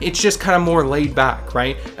method, it's just kind of more laid back,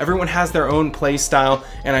 right? Everyone has their own play style,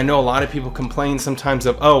 and I know a lot of people complain sometimes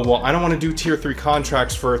of, oh, well, I don't want to do tier 3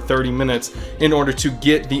 contracts for 30 minutes in order to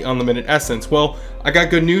get the unlimited essence. Well, I got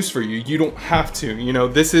good news for you. You don't have to. You know,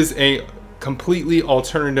 this is a completely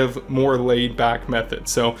alternative, more laid back method.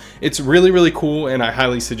 So it's really, really cool, and I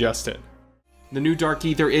highly suggest it. The new Dark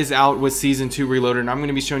Ether is out with Season 2 Reloaded, and I'm going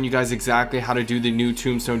to be showing you guys exactly how to do the new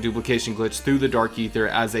Tombstone duplication glitch through the Dark Ether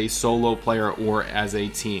as a solo player or as a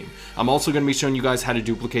team. I'm also going to be showing you guys how to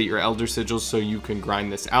duplicate your Elder Sigils so you can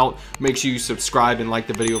grind this out. Make sure you subscribe and like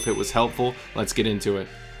the video if it was helpful. Let's get into it.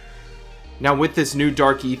 Now with this new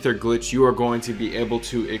Dark Ether glitch, you are going to be able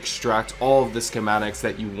to extract all of the schematics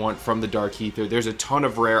that you want from the Dark Ether. There's a ton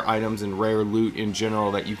of rare items and rare loot in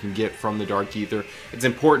general that you can get from the Dark Ether. It's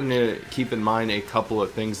important to keep in mind a couple of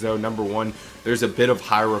things though. Number one, there's a bit of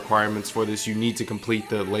high requirements for this. You need to complete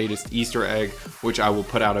the latest Easter egg, which I will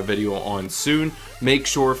put out a video on soon. Make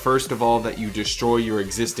sure first of all that you destroy your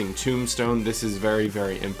existing tombstone. This is very,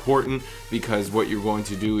 very important because what you're going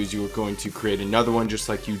to do is you're going to create another one just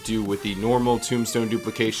like you do with the normal tombstone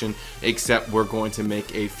duplication, except we're going to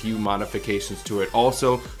make a few modifications to it.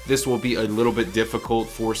 Also, this will be a little bit difficult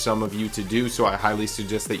for some of you to do, so I highly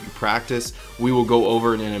suggest that you practice. We will go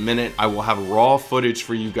over it in a minute. I will have raw footage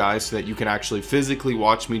for you guys so that you can actually physically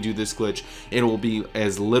watch me do this glitch. It will be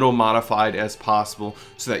as little modified as possible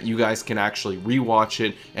so that you guys can actually rewatch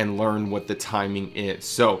it and learn what the timing is.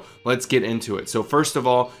 So let's get into it. So first of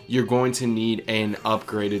all, you're going to need an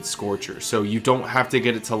upgraded Scorcher. So you don't have to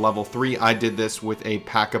get it to level 3. I did this with a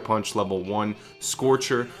Pack-a-Punch level 1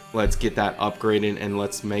 Scorcher. Let's get that upgraded and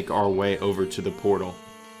let's make our way over to the portal.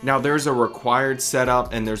 Now there's a required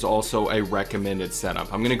setup and there's also a recommended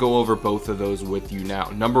setup. I'm going to go over both of those with you now.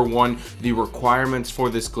 Number one, the requirements for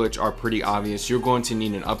this glitch are pretty obvious. You're going to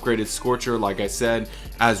need an upgraded Scorcher, like I said,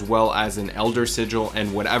 as well as an Elder Sigil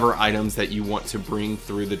and whatever items that you want to bring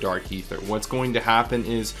through the Dark Ether. What's going to happen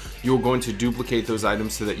is you're going to duplicate those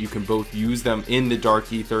items so that you can both use them in the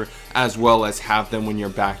Dark Ether as well as have them when you're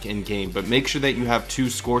back in game. But make sure that you have 2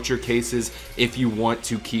 Scorcher cases if you want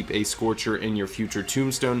to keep a Scorcher in your future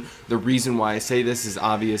Tombstone. The reason why I say this is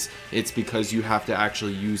obvious. It's because you have to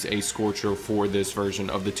actually use a Scorcher for this version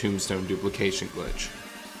of the Tombstone duplication glitch.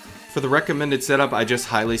 For the recommended setup, I just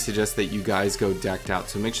highly suggest that you guys go decked out.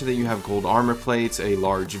 So make sure that you have gold armor plates, a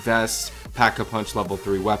large vest, Pack-a-Punch level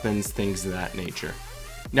 3 weapons, things of that nature.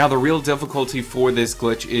 Now the real difficulty for this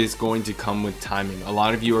glitch is going to come with timing. A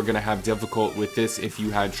lot of you are going to have difficulty with this if you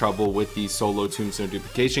had trouble with the solo Tombstone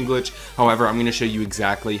duplication glitch. However, I'm going to show you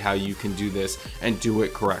exactly how you can do this and do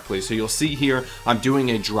it correctly. So you'll see here, I'm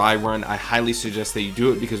doing a dry run. I highly suggest that you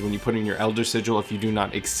do it because when you put in your Elder Sigil, if you do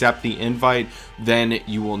not accept the invite, then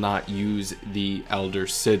you will not use the Elder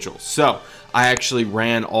Sigil. So I actually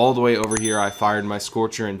ran all the way over here. I fired my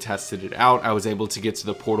Scorcher and tested it out. I was able to get to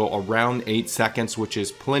the portal around 8 seconds, which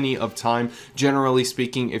is plenty of time. Generally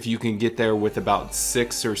speaking, if you can get there with about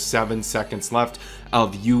 6 or 7 seconds left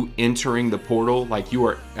of you entering the portal, like you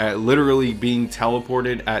are literally being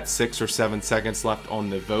teleported at 6 or 7 seconds left on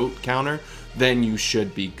the vote counter, then you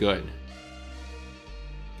should be good.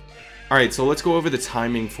 Alright, so let's go over the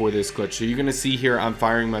timing for this glitch. So you're going to see here I'm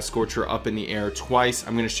firing my Scorcher up in the air twice.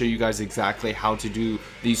 I'm going to show you guys exactly how to do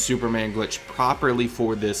the Superman glitch properly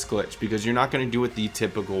for this glitch because you're not going to do it the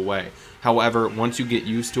typical way. However, once you get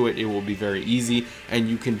used to it, it will be very easy, and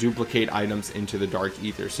you can duplicate items into the dark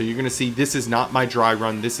ether. So you're going to see this is not my dry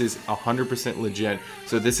run. This is 100% legit.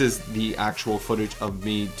 So this is the actual footage of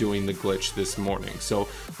me doing the glitch this morning. So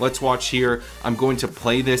let's watch here. I'm going to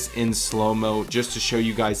play this in slow-mo just to show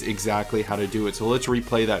you guys exactly how to do it. So let's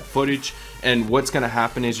replay that footage. And what's going to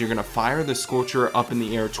happen is you're going to fire the Scorcher up in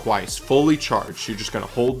the air twice, fully charged. You're just going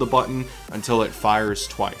to hold the button until it fires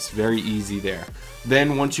twice. Very easy there.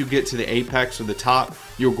 Then once you get to the apex or the top,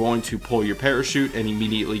 you're going to pull your parachute and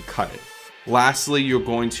immediately cut it. Lastly, you're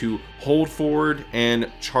going to hold forward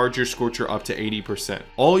and charge your Scorcher up to 80%.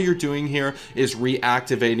 All you're doing here is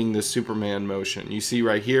reactivating the Superman motion. You see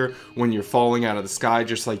right here, when you're falling out of the sky,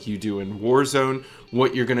 just like you do in Warzone,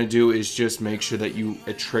 what you're gonna do is just make sure that you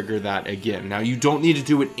trigger that again. Now, you don't need to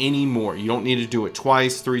do it anymore. You don't need to do it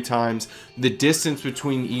twice, 3 times. The distance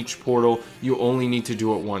between each portal, you only need to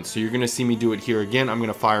do it once. So you're gonna see me do it here again. I'm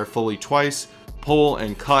gonna fire fully twice, pull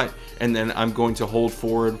and cut, and then I'm going to hold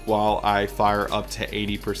forward while I fire up to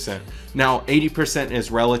 80%. Now 80% is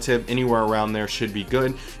relative, anywhere around there should be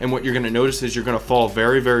good. And what you're going to notice is you're going to fall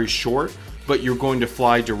very short, but you're going to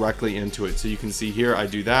fly directly into it. So you can see here I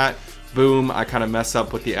do that, boom, I kind of mess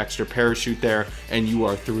up with the extra parachute there, and you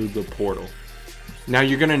are through the portal. Now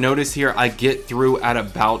you're going to notice here I get through at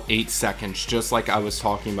about 8 seconds, just like I was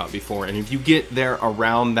talking about before. And if you get there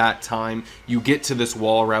around that time, you get to this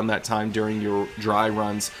wall around that time during your dry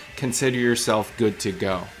runs, consider yourself good to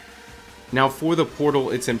go. Now for the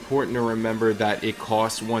portal, it's important to remember that it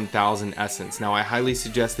costs 1,000 essence. Now I highly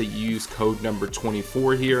suggest that you use code number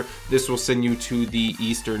 24 here. This will send you to the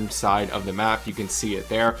eastern side of the map. You can see it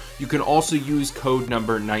there. You can also use code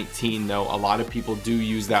number 19 though. A lot of people do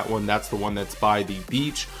use that one. That's the one that's by the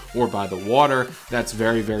beach or by the water. That's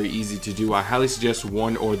very easy to do. I highly suggest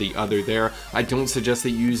one or the other there. I don't suggest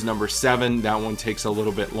that you use number 7. That one takes a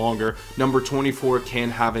little bit longer. Number 24 can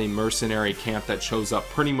have a mercenary camp that shows up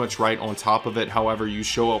pretty much right on top of it. However, you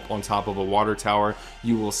show up on top of a water tower,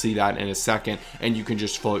 you will see that in a second, and you can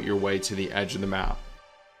just float your way to the edge of the map.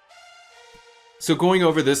 So going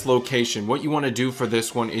over this location, what you want to do for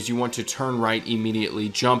this one is you want to turn right immediately,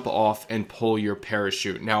 jump off, and pull your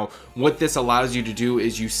parachute. Now, what this allows you to do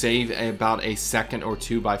is you save about a second or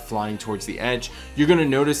 2 by flying towards the edge. You're going to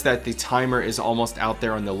notice that the timer is almost out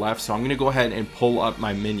there on the left, so I'm going to go ahead and pull up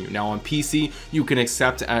my menu. Now on PC, you can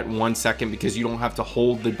accept at 1 second because you don't have to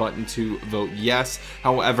hold the button to vote yes.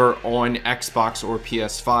 However, on Xbox or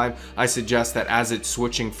PS5, I suggest that as it's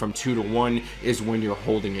switching from 2 to 1 is when you're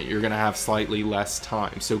holding it. You're going to have slightly less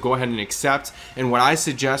time. So go ahead and accept. And what I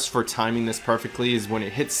suggest for timing this perfectly is when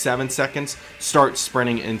it hits 7 seconds, start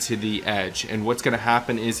sprinting into the edge. And what's going to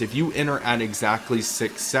happen is if you enter at exactly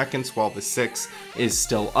 6 seconds while the 6 is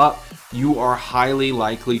still up, you are highly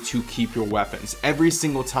likely to keep your weapons. Every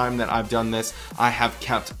single time that I've done this, I have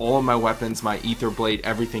kept all of my weapons, my ether blade,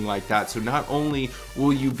 everything like that. So not only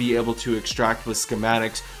will you be able to extract with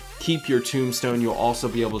schematics, keep your tombstone, you'll also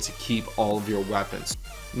be able to keep all of your weapons.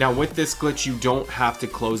 Now with this glitch, you don't have to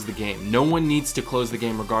close the game. No one needs to close the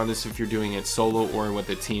game regardless if you're doing it solo or with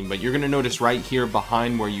a team. But you're going to notice right here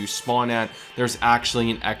behind where you spawn at, there's actually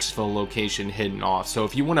an exfil location hidden off. So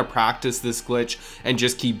if you want to practice this glitch and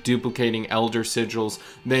just keep duplicating elder sigils,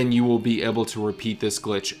 then you will be able to repeat this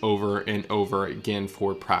glitch over and over again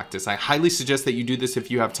for practice. I highly suggest that you do this if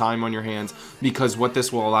you have time on your hands, because what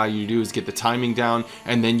this will allow you to do is get the timing down,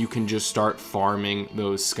 and then you can just start farming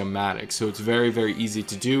those schematics. So it's very easy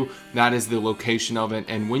to do. That is the location of it.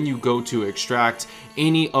 And when you go to extract,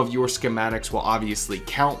 any of your schematics will obviously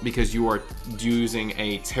count because you are using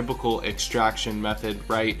a typical extraction method,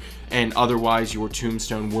 right? And otherwise your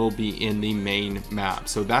tombstone will be in the main map.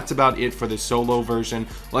 So that's about it for the solo version.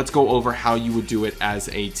 Let's go over how you would do it as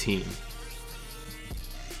a team.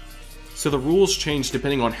 So the rules change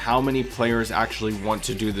depending on how many players actually want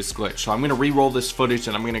to do this glitch. So I'm going to re-roll this footage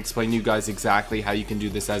and I'm going to explain to you guys exactly how you can do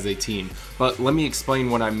this as a team. But let me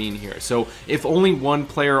explain what I mean here. So if only one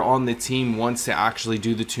player on the team wants to actually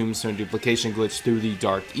do the tombstone duplication glitch through the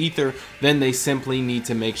dark ether, then they simply need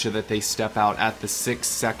to make sure that they step out at the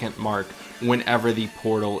 6-second mark whenever the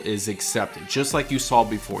portal is accepted. Just like you saw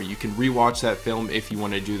before, you can rewatch that film if you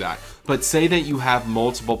want to do that. But say that you have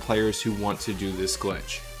multiple players who want to do this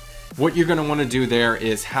glitch. What you're going to want to do there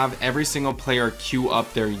is have every single player queue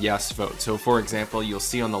up their yes vote. So for example, you'll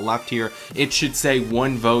see on the left here, it should say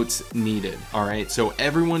 1 vote needed. All right, so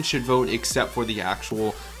everyone should vote except for the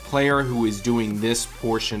actual player who is doing this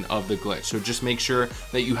portion of the glitch. So just make sure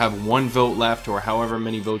that you have 1 vote left, or however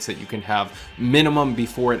many votes that you can have minimum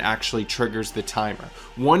before it actually triggers the timer.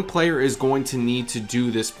 1 player is going to need to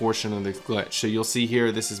do this portion of the glitch. So you'll see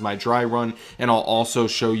here, this is my dry run, and I'll also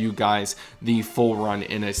show you guys the full run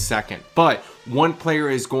in a second. But 1 player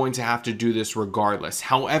is going to have to do this regardless.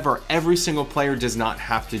 However, every single player does not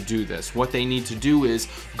have to do this. What they need to do is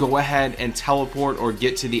go ahead and teleport or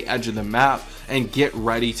get to the edge of the map and get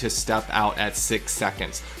ready to step out at 6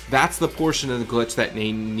 seconds. That's the portion of the glitch that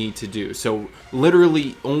they need to do. So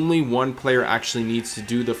literally only 1 player actually needs to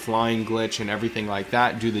do the flying glitch and everything like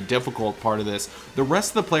that, do the difficult part of this. The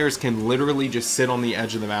rest of the players can literally just sit on the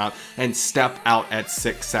edge of the map and step out at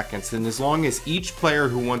 6 seconds. And as long as each player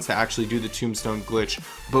who wants to actually do the Tombstone glitch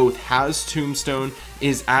both has Tombstone,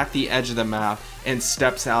 is at the edge of the map, and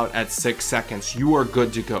steps out at 6 seconds, you are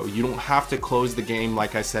good to go. You don't have to close the game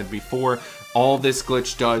like I said before. All this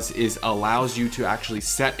glitch does is allows you to actually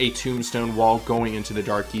set a Tombstone while going into the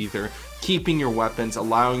dark ether, keeping your weapons,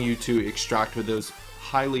 allowing you to extract with those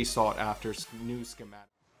highly sought after new schematics.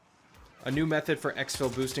 A new method for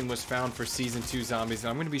exfil boosting was found for Season 2 zombies,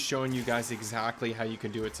 and I'm going to be showing you guys exactly how you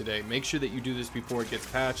can do it today. Make sure that you do this before it gets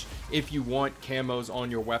patched if you want camos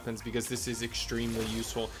on your weapons, because this is extremely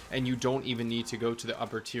useful, and you don't even need to go to the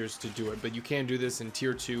upper tiers to do it, but you can do this in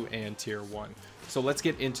Tier 2 and Tier 1. So let's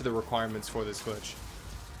get into the requirements for this glitch.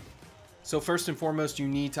 So first and foremost, you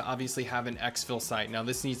need to obviously have an exfil site. Now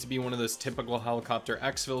this needs to be one of those typical helicopter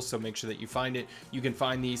exfils, so make sure that you find it. You can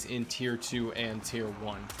find these in Tier 2 and Tier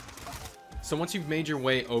 1. So once you've made your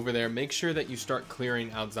way over there, make sure that you start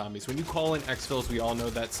clearing out zombies. When you call in exfils, we all know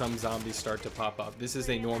that some zombies start to pop up. This is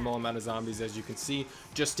a normal amount of zombies, as you can see,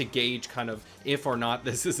 just to gauge kind of if or not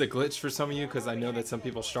this is a glitch for some of you, because I know that some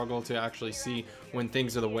people struggle to actually see when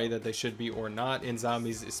things are the way that they should be or not in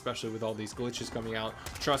zombies, especially with all these glitches coming out.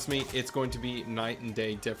 Trust me, it's going to be night and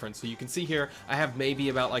day different. So you can see here, I have maybe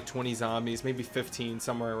about like 20 zombies, maybe 15,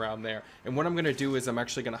 somewhere around there. And what I'm going to do is I'm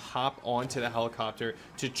actually going to hop onto the helicopter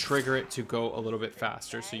to trigger it to go a little bit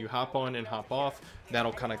faster. So you hop on and hop off.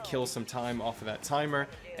 That'll kind of kill some time off of that timer,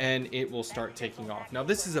 and it will start taking off. Now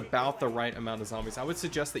this is about the right amount of zombies. I would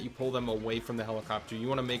suggest that you pull them away from the helicopter. You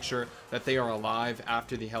want to make sure that they are alive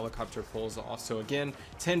after the helicopter pulls off. So again,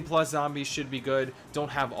 10 plus zombies should be good. Don't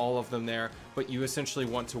have all of them there, but you essentially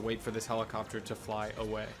want to wait for this helicopter to fly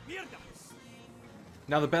away.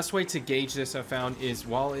 Now the best way to gauge this, I found, is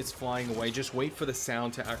while it's flying away, just wait for the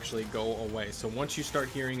sound to actually go away. So once you start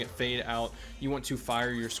hearing it fade out, you want to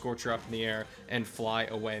fire your Scorcher up in the air and fly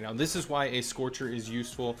away. Now this is why a Scorcher is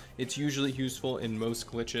useful. It's usually useful in most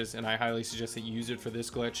glitches, and I highly suggest that you use it for this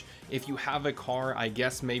glitch. If you have a car, I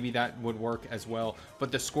guess maybe that would work as well,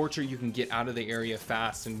 but the Scorcher, you can get out of the area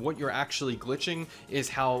fast, and what you're actually glitching is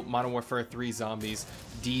how Modern Warfare 3 zombies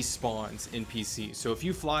despawns in PC. So if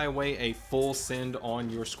you fly away a full send on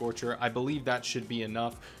your Scorcher, I believe that should be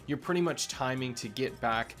enough. You're pretty much timing to get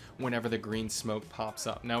back whenever the green smoke pops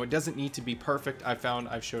up. Now it doesn't need to be perfect. I found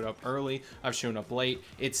I've showed up early, I've shown up late,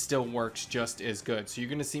 it still works just as good. So you're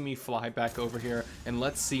gonna see me fly back over here, and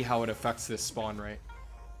let's see how it affects this spawn rate.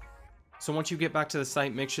 So once you get back to the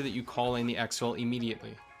site, make sure that you call in the exfil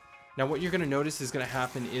immediately. Now what you're going to notice is going to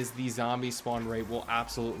happen is the zombie spawn rate will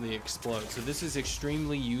absolutely explode. So this is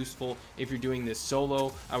extremely useful if you're doing this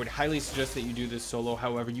solo. I would highly suggest that you do this solo.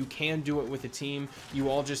 However, you can do it with a team. You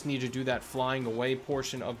all just need to do that flying away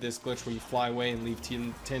portion of this glitch where you fly away and leave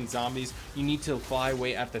 10 zombies. You need to fly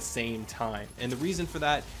away at the same time. And the reason for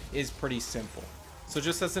that is pretty simple. So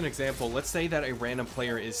just as an example, let's say that a random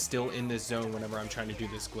player is still in this zone whenever I'm trying to do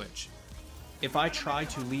this glitch. If I try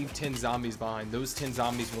to leave 10 zombies behind, those 10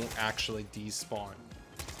 zombies won't actually despawn.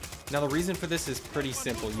 Now the reason for this is pretty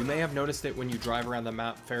simple. You may have noticed it when you drive around the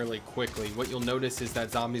map fairly quickly. What you'll notice is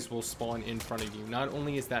that zombies will spawn in front of you. Not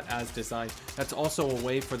only is that as designed, that's also a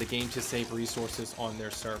way for the game to save resources on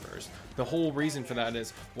their servers. The whole reason for that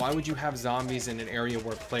is, why would you have zombies in an area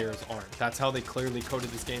where players aren't? That's how they clearly coded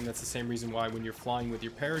this game. That's the same reason why when you're flying with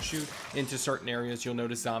your parachute into certain areas, you'll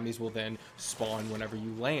notice zombies will then spawn whenever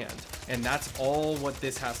you land. And that's all what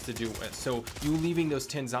this has to do with. So you leaving those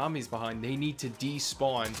 10 zombies behind, they need to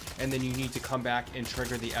despawn, and then you need to come back and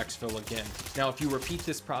trigger the exfil again. Now if you repeat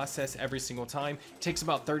this process every single time, it takes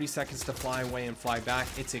about 30 seconds to fly away and fly back.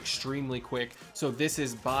 It's extremely quick. So this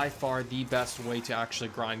is by far the best way to actually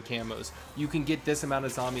grind camos. You can get this amount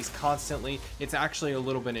of zombies constantly. It's actually a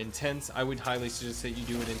little bit intense. I would highly suggest that you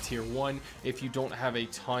do it in tier 1 if you don't have a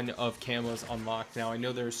ton of camos unlocked. Now I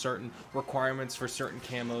know there are certain requirements for certain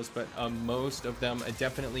camos, but most of them,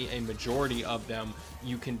 definitely a majority of them,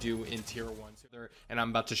 you can do in tier 1. So and I'm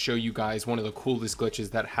about to show you guys one of the coolest glitches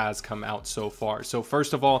that has come out so far. So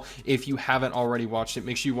first of all, if you haven't already watched it,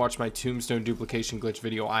 make sure you watch my Tombstone duplication glitch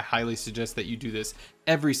video. I highly suggest that you do this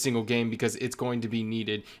every single game because it's going to be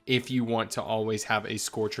needed if you want to always have a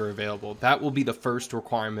scorcher available. That will be the first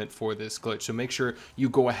requirement for this glitch, so make sure you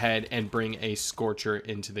go ahead and bring a scorcher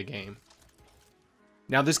into the game.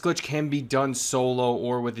 Now this glitch can be done solo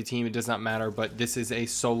or with a team, it does not matter, but this is a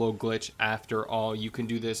solo glitch after all. You can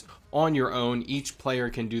do this on your own. Each player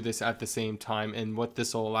can do this at the same time, and what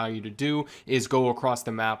this will allow you to do is go across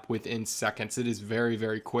the map within seconds. It is very,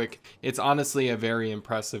 very quick. It's honestly a very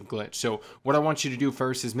impressive glitch. So what I want you to do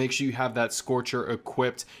first is make sure you have that scorcher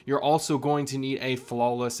equipped. You're also going to need a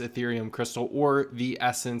flawless Ethereum crystal or the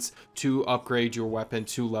essence to upgrade your weapon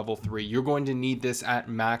to level 3. You're going to need this at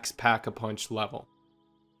max pack-a-punch level.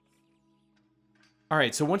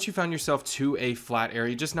 Alright, so once you found yourself to a flat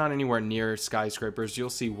area, just not anywhere near skyscrapers, you'll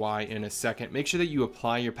see why in a second. Make sure that you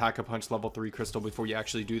apply your pack-a-punch level 3 crystal before you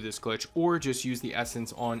actually do this glitch, or just use the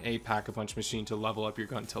essence on a pack-a-punch machine to level up your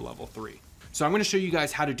gun to level 3. So I'm going to show you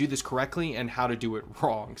guys how to do this correctly and how to do it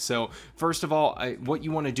wrong. So first of all, what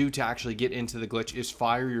you want to do to actually get into the glitch is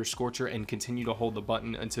fire your scorcher and continue to hold the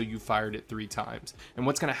button until you fired it 3 times. And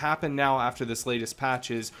what's going to happen now after this latest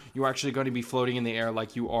patch is you're actually going to be floating in the air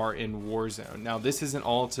like you are in Warzone. Now this isn't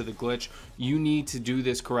all to the glitch. You need to do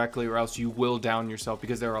this correctly or else you will down yourself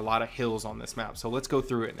because there are a lot of hills on this map. So let's go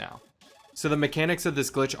through it now. So the mechanics of this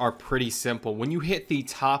glitch are pretty simple. When you hit the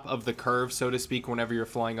top of the curve, so to speak, whenever you're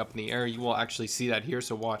flying up in the air, you will actually see that here.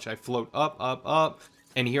 So watch, I float up, up, up,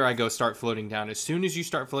 and here I go start floating down. As soon as you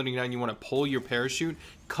start floating down, you want to pull your parachute,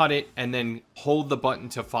 cut it, and then hold the button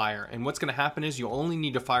to fire. And what's going to happen is you'll only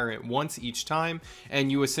need to fire it once each time, and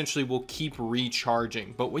you essentially will keep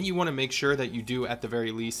recharging. But what you want to make sure that you do at the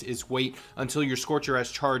very least is wait until your scorcher has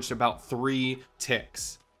charged about 3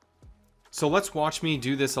 ticks. So let's watch me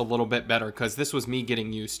do this a little bit better because this was me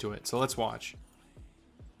getting used to it. So let's watch.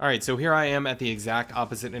 Alright, so here I am at the exact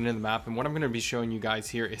opposite end of the map, and what I'm going to be showing you guys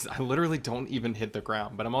here is I literally don't even hit the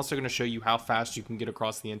ground, but I'm also going to show you how fast you can get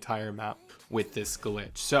across the entire map with this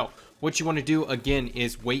glitch. So what you want to do again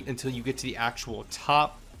is wait until you get to the actual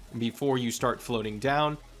top before you start floating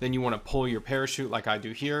down. Then you want to pull your parachute like I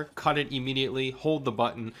do here, cut it immediately, hold the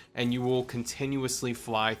button, and you will continuously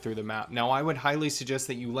fly through the map. Now I would highly suggest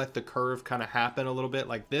that you let the curve kind of happen a little bit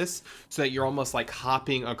like this so that you're almost like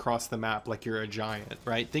hopping across the map like you're a giant,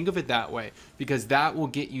 right? Think of it that way because that will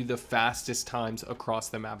get you the fastest times across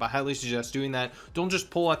the map. I highly suggest doing that. Don't just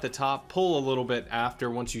pull at the top, pull a little bit after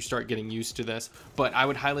once you start getting used to this. But I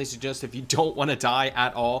would highly suggest if you don't want to die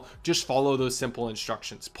at all, just follow those simple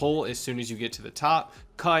instructions. Pull as soon as you get to the top,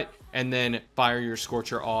 cut, and then fire your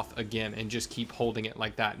scorcher off again and just keep holding it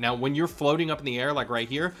like that. Now when you're floating up in the air like right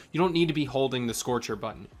here, you don't need to be holding the scorcher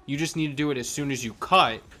button. You just need to do it as soon as you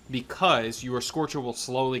cut because your scorcher will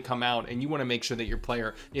slowly come out and you want to make sure that your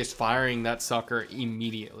player is firing that sucker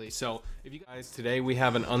immediately. So if you guys, today we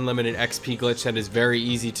have an unlimited XP glitch that is very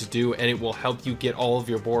easy to do and it will help you get all of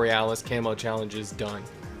your Borealis camo challenges done.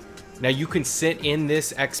 Now you can sit in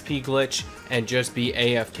this XP glitch and just be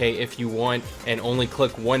AFK if you want and only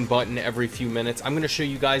click one button every few minutes. I'm going to show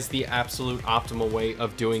you guys the absolute optimal way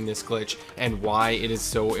of doing this glitch and why it is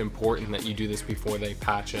so important that you do this before they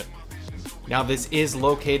patch it. Now this is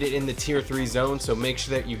located in the tier 3 zone, so make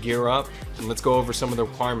sure that you gear up and let's go over some of the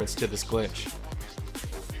requirements to this glitch.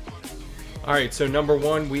 Alright, so number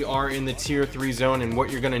 1, we are in the tier 3 zone and what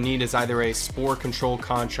you're going to need is either a Spore Control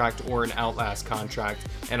contract or an Outlast contract.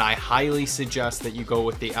 And I highly suggest that you go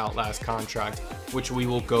with the Outlast contract, which we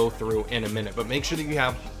will go through in a minute. But make sure that you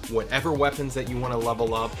have whatever weapons that you want to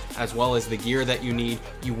level up, as well as the gear that you need.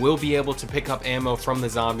 You will be able to pick up ammo from the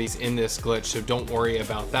zombies in this glitch, so don't worry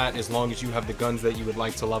about that. As long as you have the guns that you would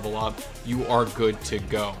like to level up, you are good to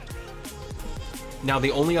go. Now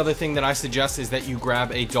the only other thing that I suggest is that you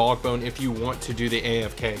grab a dog bone if you want to do the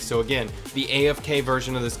AFK. So again, the AFK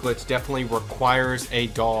version of this glitch definitely requires a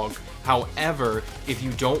dog. However, if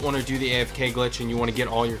you don't want to do the AFK glitch and you want to get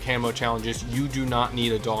all your camo challenges, you do not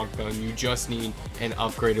need a dog bone. You just need an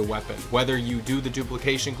upgraded weapon. Whether you do the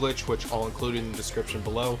duplication glitch, which I'll include in the description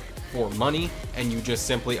below, for money, and you just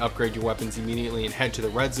simply upgrade your weapons immediately and head to the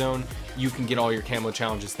red zone, you can get all your camo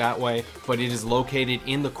challenges that way. But it is located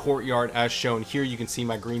in the courtyard as shown here. You can see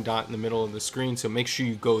my green dot in the middle of the screen, so make sure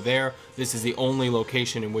you go there. This is the only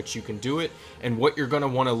location in which you can do it, and what you're going to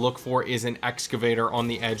want to look for is an excavator on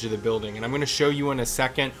the edge of the building. And I'm going to show you in a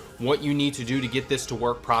second what you need to do to get this to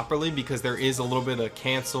work properly, because there is a little bit of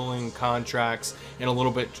canceling contracts and a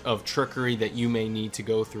little bit of trickery that you may need to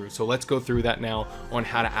go through. So let's go through that now on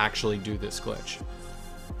how to actually do this glitch.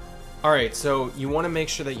 Alright, so you want to make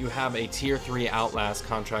sure that you have a tier 3 Outlast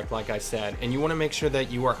contract like I said, and you want to make sure that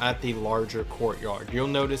you are at the larger courtyard. You'll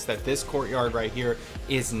notice that this courtyard right here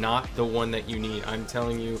is not the one that you need. I'm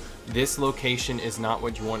telling you, this location is not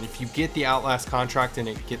what you want. If you get the Outlast contract and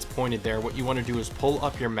it gets pointed there, what you want to do is pull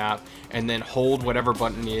up your map and then hold whatever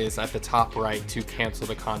button is at the top right to cancel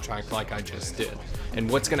the contract like I just did. And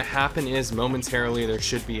what's going to happen is momentarily there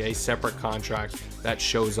should be a separate contract that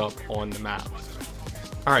shows up on the map.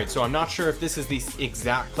 Alright, so I'm not sure if this is the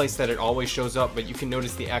exact place that it always shows up, but you can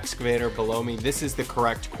notice the excavator below me. This is the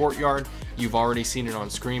correct courtyard. You've already seen it on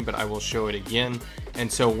screen, but I will show it again.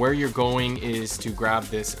 And so where you're going is to grab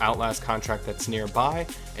this Outlast contract that's nearby,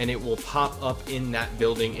 and it will pop up in that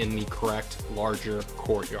building in the correct larger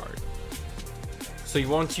courtyard. So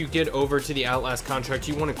once you get over to the Outlast contract,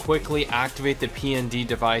 you want to quickly activate the PND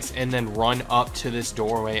device and then run up to this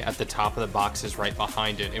doorway at the top of the boxes right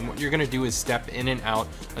behind it. And what you're going to do is step in and out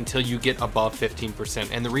until you get above 15%.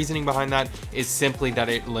 And the reasoning behind that is simply that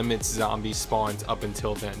it limits zombie spawns up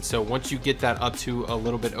until then. So once you get that up to a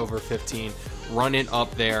little bit over 15, run it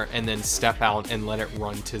up there and then step out and let it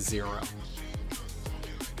run to 0.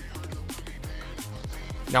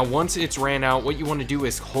 Now once it's ran out, what you want to do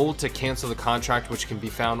is hold to cancel the contract, which can be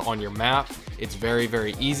found on your map. It's very,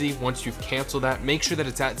 very easy. Once you've canceled that, make sure that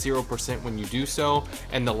it's at 0% when you do so.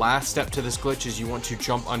 And the last step to this glitch is you want to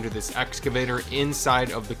jump under this excavator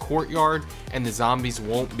inside of the courtyard, and the zombies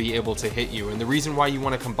won't be able to hit you. And the reason why you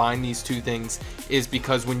want to combine these two things is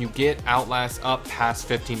because when you get Outlast up past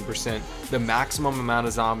 15%, the maximum amount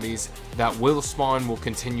of zombies that will spawn will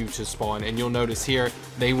continue to spawn. And you'll notice here,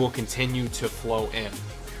 they will continue to flow in.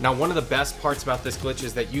 Now, one of the best parts about this glitch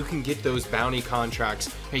is that you can get those bounty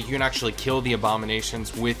contracts. Hey, you can actually kill the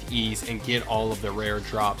abominations with ease and get all of the rare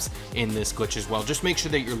drops in this glitch as well. Just make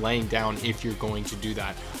sure that you're laying down if you're going to do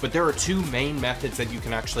that. But there are two main methods that you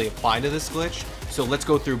can actually apply to this glitch. So let's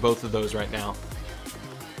go through both of those right now.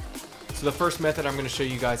 So the first method I'm going to show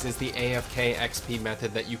you guys is the AFK XP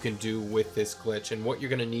method that you can do with this glitch. And what you're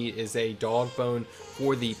going to need is a dog bone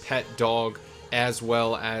for the pet dog, as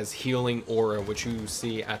well as healing aura, which you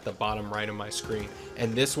see at the bottom right of my screen.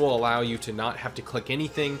 And this will allow you to not have to click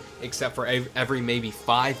anything except for every maybe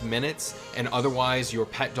 5 minutes, and otherwise your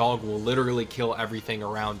pet dog will literally kill everything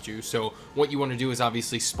around you. So what you want to do is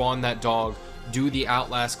obviously spawn that dog, do the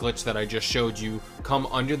Outlast glitch that I just showed you, come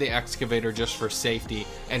under the excavator just for safety,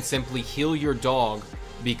 and simply heal your dog,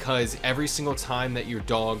 because every single time that your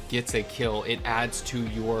dog gets a kill, it adds to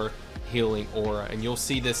your healing aura. And you'll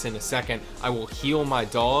see this in a second. I will heal my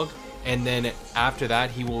dog, and then after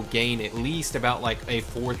that he will gain at least about like a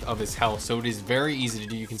fourth of his health. So it is very easy to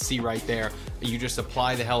do. You can see right there, you just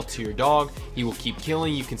apply the health to your dog, he will keep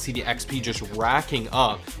killing. You can see the XP just racking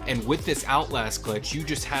up, and with this Outlast glitch you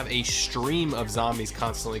just have a stream of zombies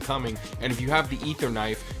constantly coming. And if you have the ether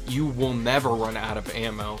knife, you will never run out of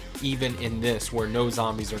ammo, even in this where no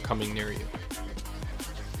zombies are coming near you.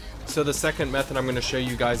 So the second method I'm going to show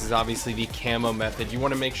you guys is obviously the camo method. You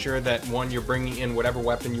want to make sure that, one, you're bringing in whatever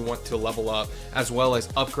weapon you want to level up, as well as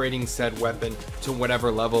upgrading said weapon to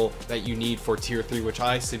whatever level that you need for tier 3, which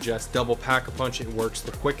I suggest double pack-a-punch. It works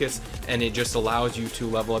the quickest, and it just allows you to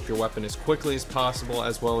level up your weapon as quickly as possible,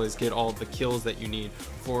 as well as get all the kills that you need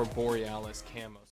for Borealis camos.